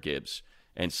drafted Jahmyr Gibbs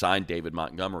and signed David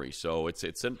Montgomery. So it's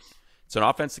an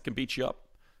offense that can beat you up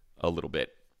a little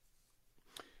bit.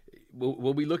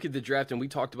 When we look at the draft, and we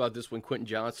talked about this when Quentin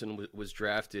Johnson was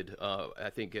drafted, I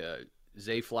think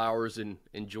Zay Flowers and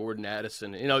Jordan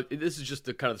Addison. This is just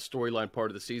the kind of the storyline part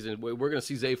of the season. We're going to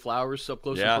see Zay Flowers up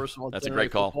close and personal. That's a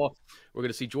great call. Football. We're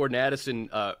going to see Jordan Addison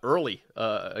early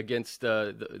against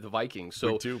the Vikings.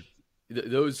 So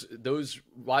those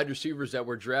wide receivers that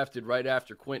were drafted right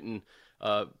after Quentin,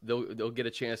 they'll get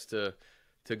a chance to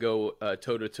go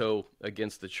toe-to-toe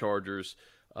against the Chargers.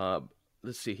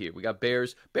 Let's see here. We got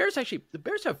Bears. The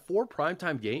Bears have 4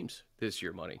 primetime games this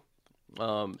year, Money.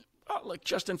 Look,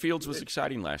 Justin Fields was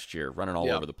exciting last year, running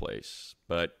all over the place.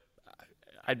 But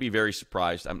I'd be very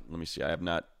surprised. Let me see. I have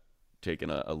not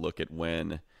taken a look at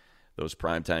when those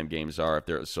primetime games are.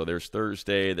 So there's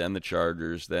Thursday, then the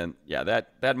Chargers, then,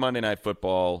 that Monday Night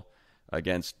Football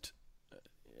against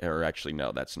 – or actually,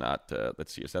 no, that's not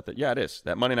let's see. Is that – it is.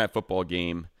 That Monday Night Football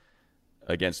game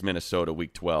against Minnesota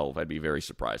Week 12, I'd be very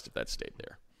surprised if that stayed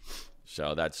there.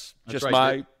 So that's just right.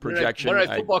 My projection. Monday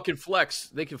Night Football can flex.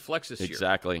 They can flex this year.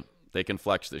 Exactly. They can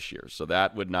flex this year. So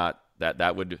that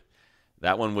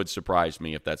one would surprise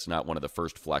me if that's not one of the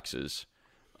first flexes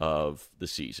of the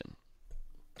season.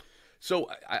 So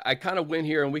I kind of went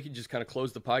here, and we can just kind of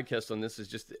close the podcast on this. Is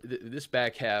just this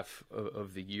back half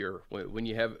of the year when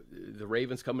you have the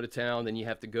Ravens coming to town, then you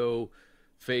have to go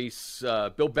face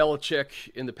Bill Belichick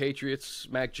in the Patriots,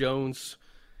 Mac Jones,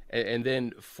 and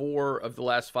then 4 of the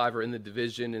last 5 are in the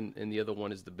division, and the other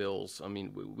one is the Bills. I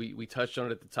mean, we touched on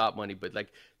it at the top, Money, but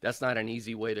that's not an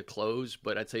easy way to close.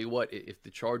 But I tell you what, if the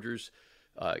Chargers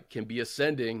can be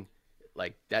ascending,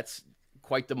 that's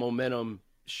quite the momentum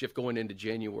shift going into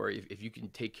January. If you can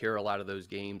take care of a lot of those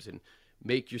games and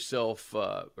make yourself,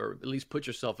 or at least put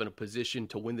yourself in a position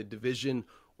to win the division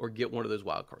or get one of those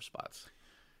wild card spots.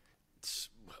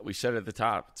 We said it at the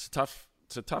top. It's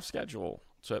a tough schedule.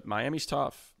 So Miami's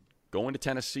tough. Going to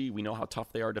Tennessee, we know how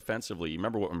tough they are defensively. You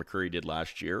remember what McCurry did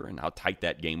last year and how tight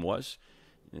that game was?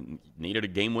 And needed a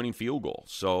game-winning field goal.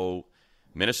 So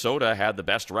Minnesota had the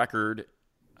best record.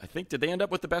 I think, did they end up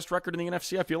with the best record in the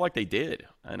NFC? I feel like they did.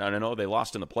 And I know they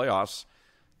lost in the playoffs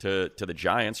to the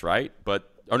Giants, right? They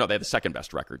had the second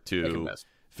best record to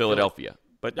Philadelphia.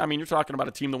 But, I mean, you're talking about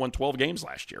a team that won 12 games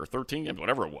last year, or 13 games,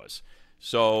 whatever it was.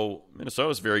 So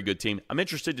Minnesota's a very good team. I'm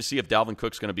interested to see if Dalvin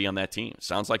Cook's going to be on that team.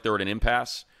 Sounds like they're at an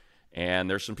impasse, and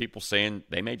there's some people saying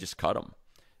they may just cut him.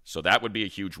 So that would be a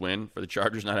huge win for the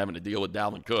Chargers, not having to deal with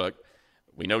Dalvin Cook.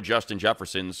 We know Justin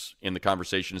Jefferson's in the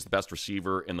conversation as the best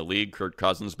receiver in the league. Kirk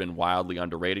Cousins has been wildly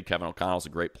underrated. Kevin O'Connell's a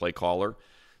great play caller.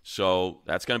 So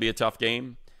that's going to be a tough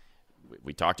game.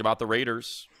 We talked about the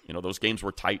Raiders. You know, those games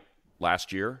were tight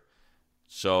last year.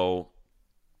 So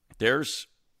I'm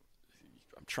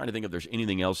trying to think if there's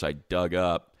anything else I dug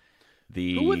up.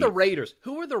 Who are the Raiders?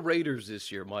 Who are the Raiders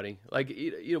this year, Money? Like,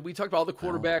 you know, we talked about all the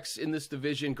quarterbacks in this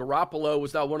division. Garoppolo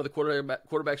was not one of the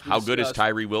quarterbacks. How good is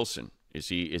Tyree Wilson? Is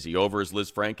he over his Liz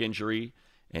Frank injury?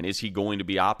 And is he going to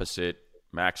be opposite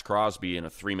Max Crosby in a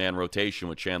 3-man rotation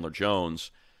with Chandler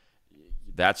Jones?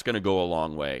 That's going to go a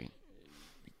long way.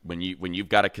 When you've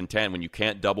got to contend, when you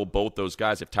can't double both those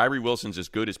guys, if Tyree Wilson's as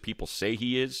good as people say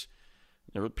he is,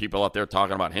 there are people out there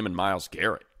talking about him and Myles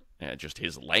Garrett, and just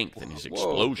his length and his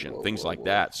explosion, things like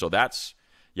that. So that's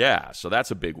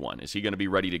a big one. Is he going to be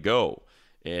ready to go?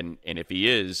 And if he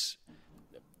is,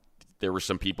 there were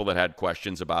some people that had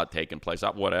questions about taking place.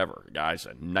 Whatever, guy's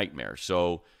a nightmare.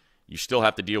 So you still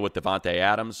have to deal with Devontae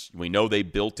Adams. We know they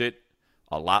built it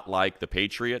a lot like the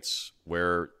Patriots,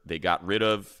 where they got rid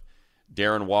of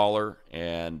Darren Waller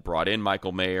and brought in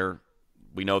Michael Mayer.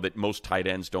 We know that most tight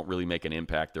ends don't really make an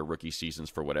impact their rookie seasons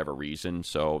for whatever reason,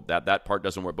 so that part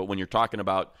doesn't work. But when you're talking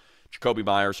about Jacoby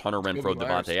Myers, Hunter Renfrow,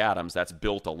 Devontae Adams, that's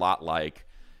built a lot like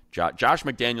Josh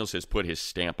McDaniels has put his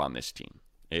stamp on this team.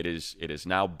 It is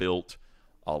now built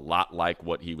a lot like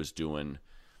what he was doing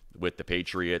with the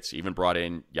Patriots. Even brought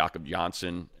in Jakob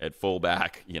Johnson at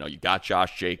fullback. You know, you got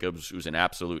Josh Jacobs, who's an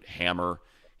absolute hammer.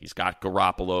 He's got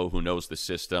Garoppolo, who knows the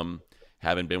system.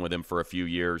 Haven't been with him for a few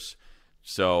years.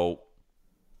 So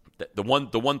the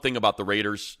one thing about the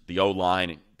Raiders, the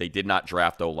O-line, they did not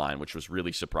draft O-line, which was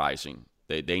really surprising.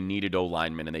 They needed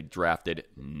O-linemen, and they drafted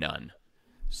none.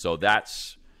 So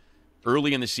that's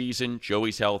early in the season.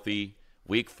 Joey's healthy.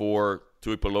 Week 4,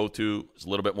 Tuipulotu is a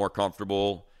little bit more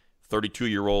comfortable.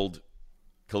 32-year-old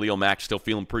Khalil Mack still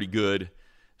feeling pretty good.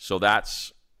 So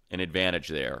that's an advantage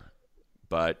there.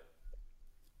 But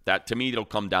that, to me, it'll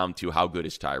come down to how good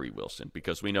is Tyree Wilson,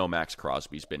 because we know Max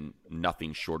Crosby's been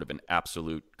nothing short of an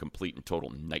absolute, complete, and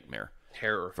total nightmare.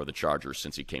 Terror for the Chargers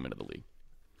since he came into the league.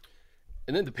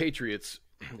 And then the Patriots,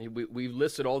 we've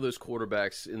listed all those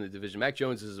quarterbacks in the division. Mac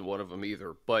Jones isn't one of them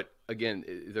either. But, again,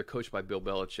 they're coached by Bill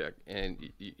Belichick.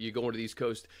 And you go into the East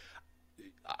Coast,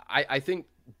 I think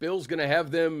Bill's going to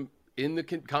have them in the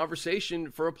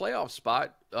conversation for a playoff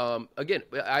spot. Again,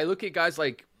 I look at guys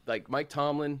like Mike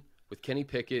Tomlin with Kenny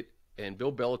Pickett and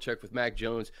Bill Belichick with Mac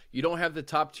Jones. You don't have the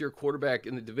top-tier quarterback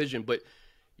in the division, but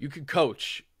you can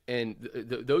coach. And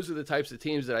those are the types of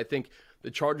teams that I think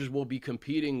the Chargers will be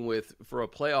competing with for a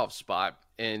playoff spot.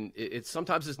 And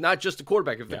sometimes it's not just a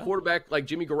quarterback. If the quarterback like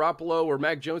Jimmy Garoppolo or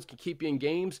Mac Jones can keep you in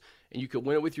games and you can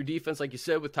win it with your defense, like you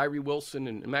said, with Tyree Wilson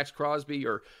and Max Crosby,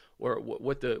 or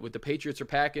what the Patriots are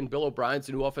packing, Bill O'Brien's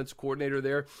the new offensive coordinator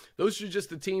there. Those are just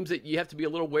the teams that you have to be a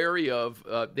little wary of.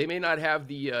 They may not have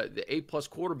the A+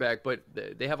 quarterback, but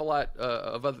they have a lot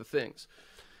of other things.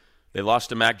 They lost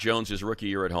to Mac Jones his rookie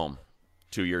year at home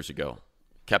 2 years ago.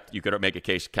 You could make a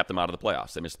case, kept them out of the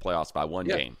playoffs. They missed the playoffs by one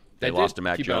game. They lost to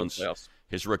Mac Jones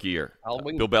his rookie year.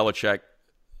 Bill Belichick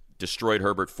destroyed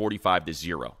Herbert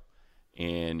 45-0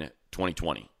 in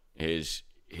 2020, his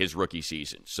rookie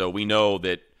season. So we know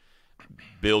that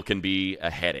Bill can be a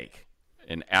headache,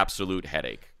 an absolute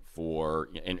headache for.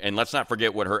 And let's not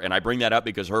forget and I bring that up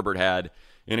because Herbert had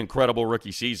an incredible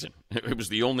rookie season. It was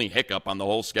the only hiccup on the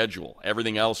whole schedule.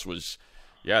 Everything else was,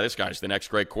 this guy's the next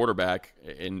great quarterback,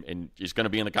 and he's going to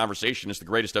be in the conversation as the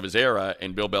greatest of his era,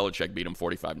 and Bill Belichick beat him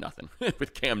 45-0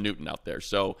 with Cam Newton out there.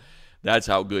 So that's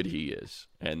how good he is.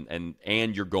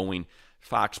 And you're going,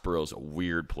 Foxborough's a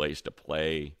weird place to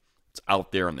play. It's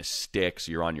out there in the sticks.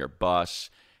 You're on your bus.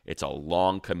 It's a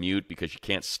long commute because you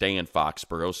can't stay in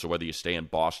Foxborough. So whether you stay in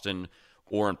Boston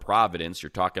or in Providence, you're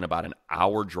talking about an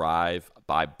hour drive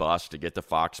by bus to get to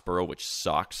Foxborough, which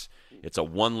sucks. It's a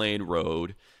one-lane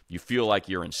road. You feel like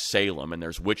you're in Salem and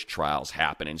there's witch trials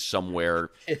happening somewhere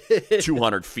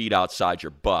 200 feet outside your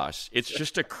bus. It's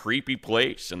just a creepy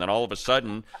place. And then all of a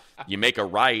sudden, you make a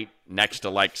right next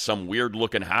to like some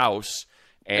weird-looking house,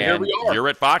 and you're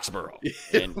at Foxborough.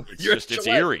 And it's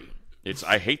eerie.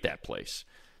 I hate that place.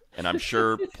 And I'm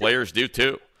sure players do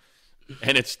too.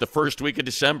 And it's the first week of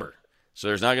December. So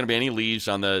there's not going to be any leaves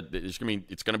on it's going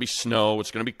to be snow,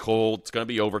 it's going to be cold, it's going to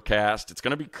be overcast, it's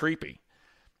going to be creepy.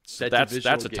 So that's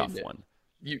a tough one.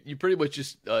 You pretty much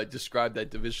just described that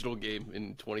divisional game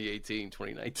in 2018,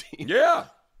 2019. Yeah.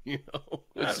 It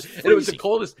was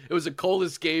the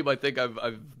coldest game I think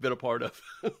I've been a part of.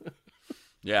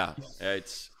 Yeah,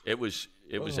 it was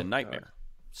a nightmare. God.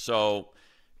 So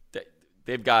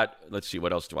they've got, let's see,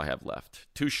 what else do I have left?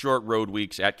 2 short road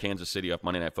weeks at Kansas City off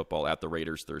Monday Night Football, at the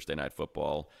Raiders Thursday Night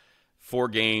Football. 4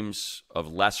 games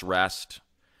of less rest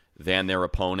than their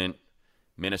opponent.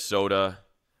 Minnesota,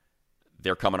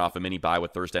 they're coming off a mini bye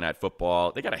with Thursday Night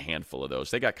Football. They got a handful of those.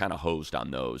 They got kind of hosed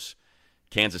on those.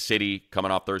 Kansas City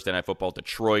coming off Thursday Night Football.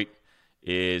 Detroit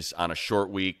is on a short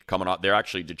week coming off.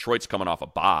 Detroit's coming off a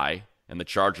bye, and the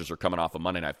Chargers are coming off a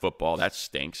Monday Night Football. That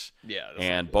stinks. Yeah.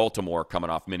 And Baltimore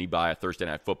coming off mini bye, a Thursday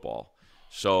Night Football.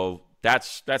 So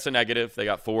that's a negative. They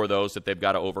got 4 of those that they've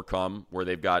got to overcome, where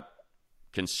they've got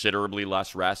considerably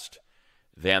less rest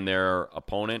than their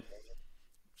opponent.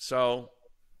 So,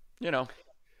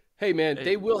 hey, man,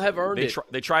 they will have earned it.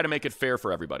 They try to make it fair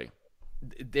for everybody.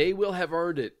 They will have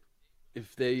earned it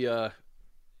if they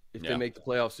make the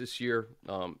playoffs this year.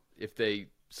 If they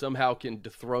somehow can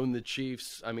dethrone the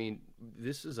Chiefs, I mean,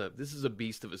 this is a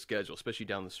beast of a schedule, especially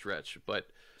down the stretch. But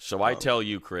so I tell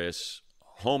you, Chris,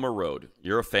 home or road,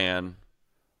 you're a fan.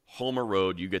 Home or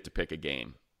road, you get to pick a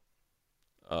game.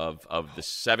 Of the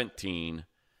 17,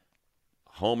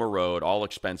 home or road, all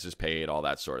expenses paid, all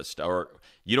that sort of stuff. Or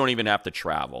you don't even have to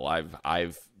travel.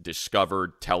 I've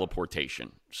discovered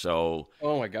teleportation. So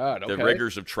oh my God, okay. The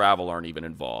rigors of travel aren't even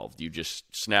involved. You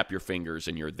just snap your fingers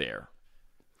and you're there.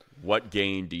 What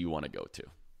game do you want to go to?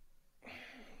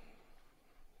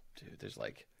 Dude, there's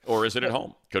or is it at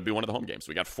home? Could be one of the home games.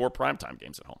 We got 4 primetime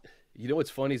games at home. You know what's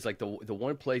funny is the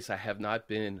one place I have not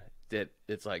been that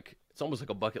it's almost like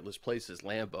a bucket list place is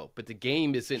Lambeau, but the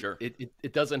game isn't. Sure.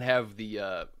 It doesn't have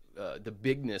the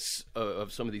bigness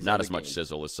of some of these. Not other as much games.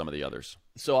 sizzle as some of the others.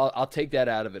 So I'll take that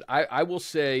out of it. I will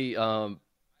say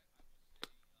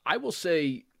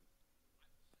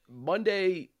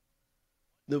Monday,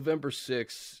 November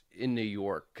 6th in New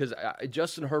York, because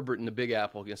Justin Herbert in the Big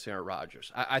Apple against Aaron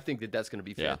Rodgers. I think that's going to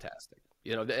be fantastic.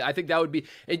 Yeah. I think that would be,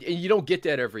 and you don't get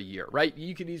that every year, right?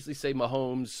 You could easily say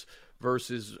Mahomes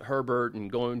versus Herbert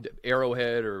and going to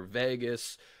Arrowhead or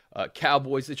Vegas.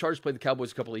 Cowboys, the Chargers played the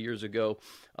Cowboys a couple of years ago.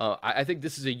 I think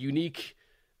this is a unique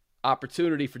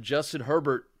opportunity for Justin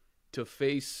Herbert to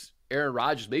face Aaron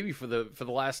Rodgers, maybe for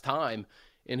the last time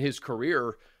in his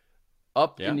career,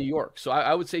 in New York. So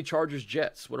I would say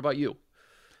Chargers-Jets. What about you?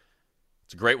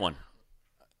 It's a great one.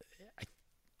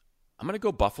 I'm going to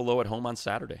go Buffalo at home on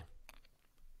Saturday.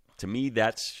 To me,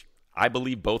 I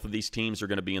believe both of these teams are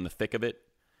going to be in the thick of it.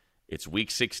 It's week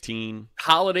 16.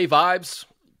 Holiday vibes.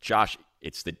 Josh,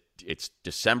 it's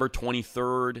December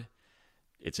 23rd.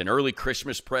 It's an early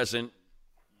Christmas present.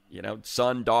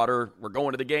 Son, daughter, we're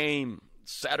going to the game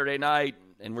Saturday night,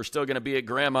 and we're still going to be at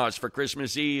Grandma's for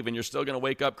Christmas Eve, and you're still going to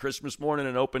wake up Christmas morning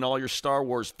and open all your Star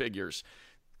Wars figures.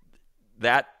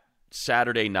 That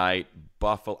Saturday night,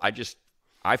 Buffalo,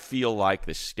 I feel like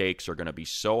the stakes are going to be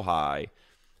so high.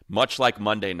 Much like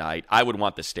Monday night, I would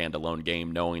want the standalone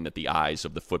game knowing that the eyes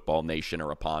of the football nation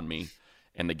are upon me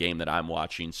and the game that I'm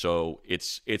watching. So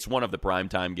it's one of the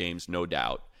primetime games, no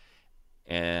doubt.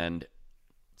 And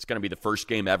it's going to be the first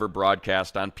game ever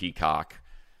broadcast on Peacock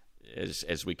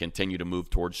as we continue to move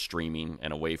towards streaming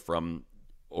and away from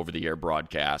over-the-air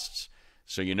broadcasts.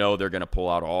 So they're going to pull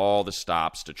out all the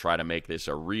stops to try to make this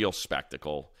a real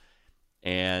spectacle.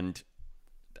 And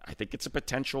I think it's a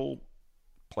potential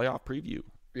playoff preview.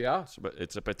 Yeah.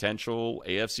 It's a potential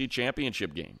AFC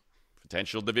championship game,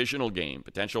 potential divisional game,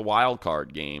 potential wild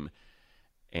card game.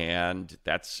 And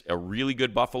that's a really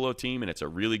good Buffalo team, and it's a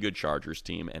really good Chargers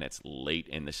team, and it's late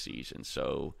in the season.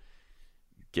 So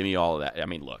give me all of that. I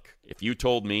mean, look, if you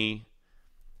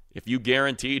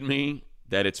guaranteed me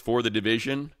that it's for the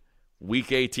division,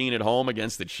 week 18 at home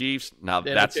against the Chiefs, now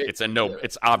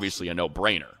it's obviously a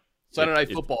no-brainer. Sunday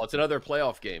Night Football, it's another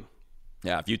playoff game.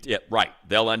 Yeah, right.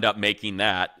 They'll end up making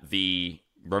that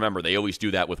remember, they always do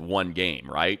that with one game,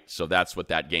 right? So that's what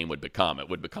that game would become. It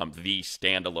would become the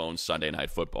standalone Sunday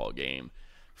Night Football game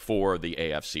for the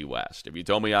AFC West. If you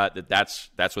told me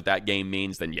that's what that game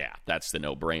means, then that's the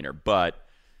no-brainer. But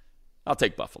I'll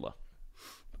take Buffalo.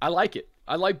 I like it.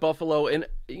 I like Buffalo, and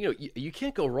you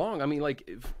can't go wrong. I mean, like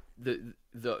if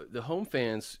the home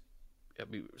fans,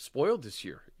 spoiled this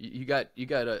year. You got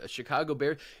a Chicago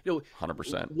Bears.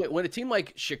 100%. When a team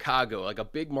like Chicago, like a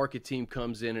big market team,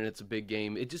 comes in and it's a big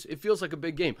game, it feels like a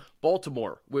big game.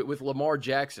 Baltimore with Lamar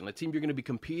Jackson, a team you're going to be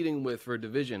competing with for a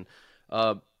division.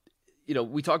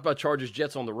 We talked about Chargers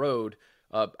Jets on the road.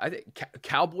 I think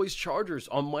Cowboys Chargers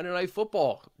on Monday Night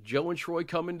Football. Joe and Troy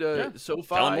coming to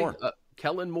SoFi.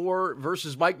 Kellen Moore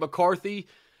versus Mike McCarthy.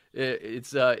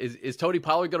 Is Tony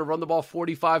Pollard going to run the ball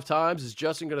 45 times? Is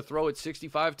Justin going to throw it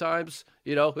 65 times?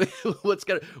 What's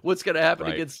going to happen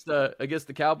against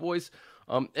the Cowboys?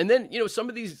 And then some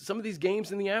of these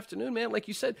games in the afternoon, man, like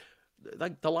you said,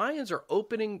 like the Lions are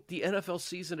opening the NFL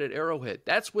season at Arrowhead.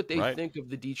 That's what they think of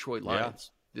the Detroit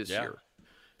Lions this year.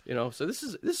 You know, so this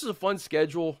is a fun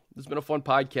schedule. It's been a fun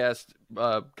podcast,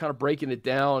 kind of breaking it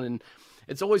down, and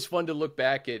it's always fun to look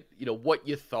back at, you know, what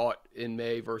you thought in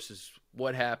May versus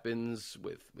what happens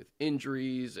with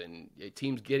injuries and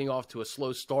teams getting off to a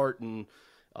slow start and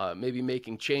maybe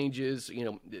making changes. You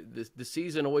know, the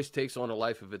season always takes on a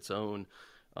life of its own,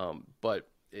 but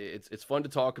it's fun to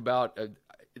talk about.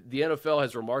 The NFL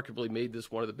has remarkably made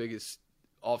this one of the biggest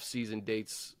off-season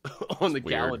dates on the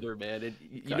calendar, man. And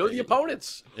you know the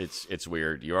opponents. It's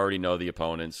weird. You already know the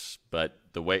opponents, but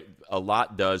the way a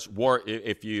lot does.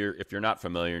 If you're not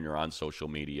familiar and you're on social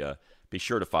media, be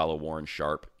sure to follow Warren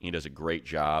Sharp. He does a great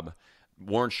job.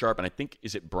 Warren Sharp, and I think,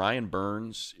 is it Brian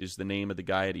Burns is the name of the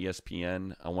guy at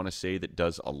ESPN, I want to say, that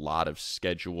does a lot of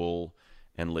schedule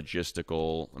and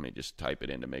logistical. Let me just type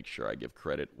it in to make sure I give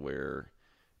credit where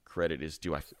credit is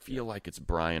due. I feel like it's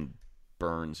Brian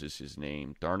Burns is his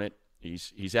name. Darn it.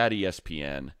 He's at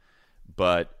ESPN,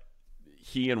 but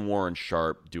he and Warren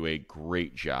Sharp do a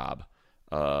great job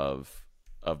of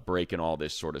breaking all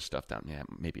this sort of stuff down. Yeah,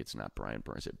 maybe it's not Brian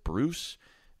Burns. Is it Bruce?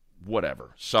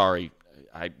 Whatever. Sorry.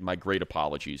 My great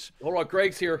apologies. Hold on,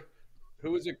 Greg's here.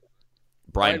 Who is it?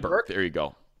 Brian Burke. There you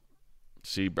go.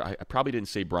 See, I probably didn't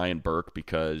say Brian Burke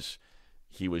because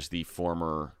he was the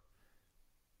former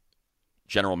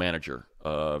general manager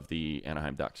of the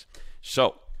Anaheim Ducks.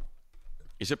 So,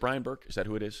 is it Brian Burke? Is that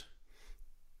who it is?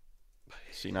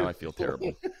 See, now I feel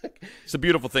terrible. It's the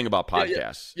beautiful thing about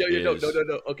podcasts.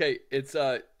 No. Okay, it's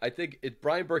I think it's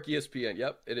Brian Burke, ESPN.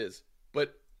 Yep, it is.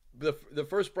 But the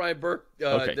first Brian Burke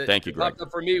that thank you, Greg. popped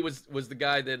up for me was the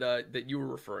guy that you were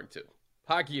referring to.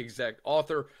 Hockey exec,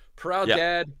 author, proud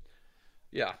dad.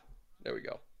 Yeah, there we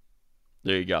go.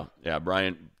 There you go. Yeah,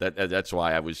 Brian, that's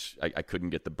why I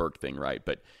couldn't get the Burke thing right.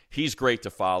 But he's great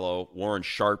to follow. Warren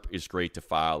Sharp is great to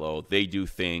follow. They do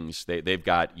things. They've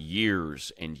got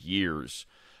years and years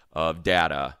of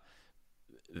data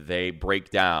they break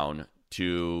down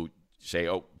to say,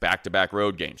 back-to-back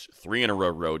road games, 3-in-a-row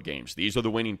road games. These are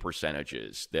the winning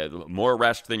percentages. More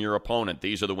rest than your opponent.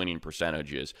 These are the winning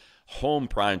percentages. Home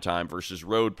primetime versus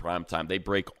road primetime. They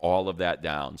break all of that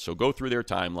down. So go through their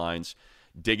timelines.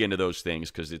 Dig into those things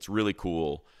because it's really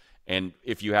cool. And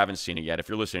if you haven't seen it yet, if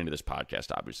you're listening to this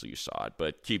podcast, obviously you saw it,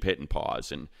 but keep hitting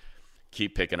pause and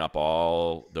keep picking up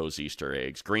all those Easter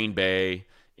eggs. Green Bay,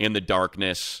 in the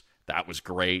darkness, that was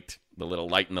great. The little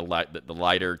light in the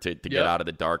lighter to get out of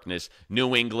the darkness.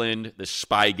 New England, the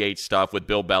Spygate stuff with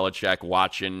Bill Belichick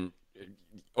watching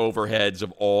overheads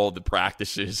of all the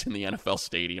practices in the NFL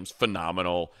stadiums.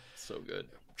 Phenomenal. So good.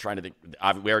 Trying to think.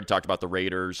 We already talked about the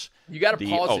Raiders. You got to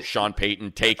pause it. Sean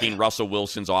Payton taking Russell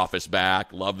Wilson's office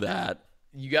back. Love that.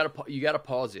 You got to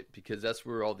pause it because that's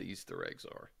where all the Easter eggs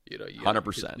are.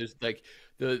 100%. There's like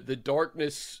the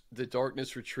darkness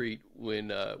retreat when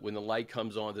the light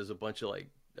comes on. There's a bunch of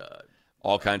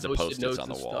all kinds of Post-its on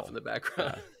the wall, stuff in the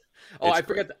background. Yeah. I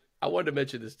forgot. I wanted to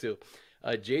mention this too.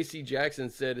 J.C.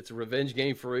 Jackson said it's a revenge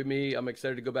game for me. I'm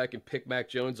excited to go back and pick Mac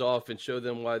Jones off and show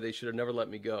them why they should have never let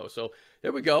me go. So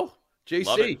there we go.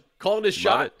 J.C. calling his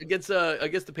shot against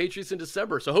the Patriots in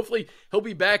December. So hopefully he'll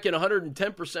be back at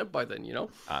 110% by then,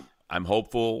 I'm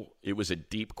hopeful. It was a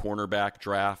deep cornerback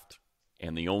draft,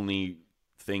 and the only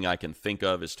thing I can think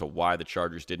of as to why the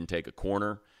Chargers didn't take a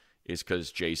corner is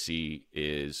because J.C.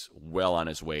 is well on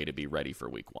his way to be ready for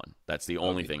week 1. That's the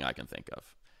only thing I can think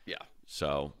of. Yeah.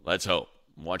 So let's hope.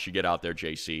 Once you get out there,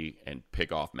 JC, and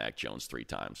pick off Mac Jones 3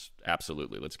 times.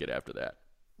 Absolutely. Let's get after that.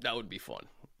 That would be fun.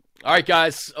 All right,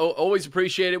 guys. Always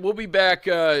appreciate it. We'll be back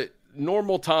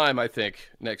normal time, I think,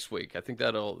 next week. I think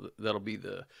that'll be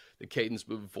the cadence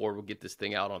moving forward. We'll get this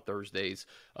thing out on Thursdays.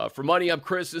 For Money, I'm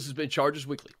Chris. This has been Chargers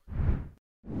Weekly.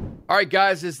 All right,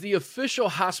 guys, as the official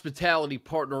hospitality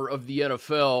partner of the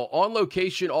NFL, On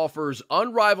Location offers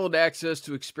unrivaled access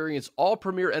to experience all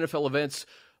premier NFL events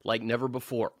like never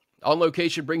before. On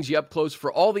Location brings you up close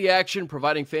for all the action,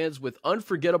 providing fans with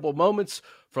unforgettable moments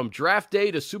from draft day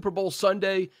to Super Bowl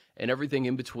Sunday and everything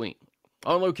in between.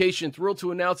 On Location, thrilled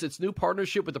to announce its new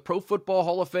partnership with the Pro Football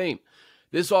Hall of Fame.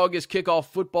 This August, kick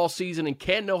off football season in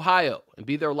Canton, Ohio, and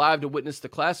be there live to witness the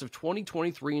class of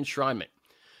 2023 enshrinement.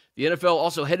 The NFL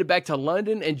also headed back to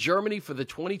London and Germany for the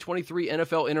 2023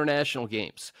 NFL International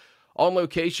Games. On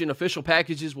Location, official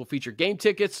packages will feature game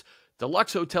tickets,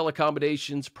 deluxe hotel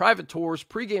accommodations, private tours,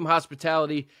 pregame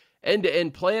hospitality,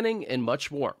 end-to-end planning, and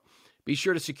much more. Be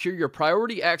sure to secure your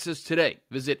priority access today.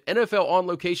 Visit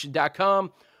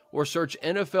NFLOnLocation.com or search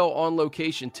NFL On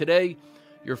Location today.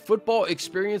 Your football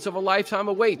experience of a lifetime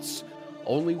awaits,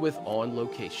 only with On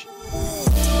Location.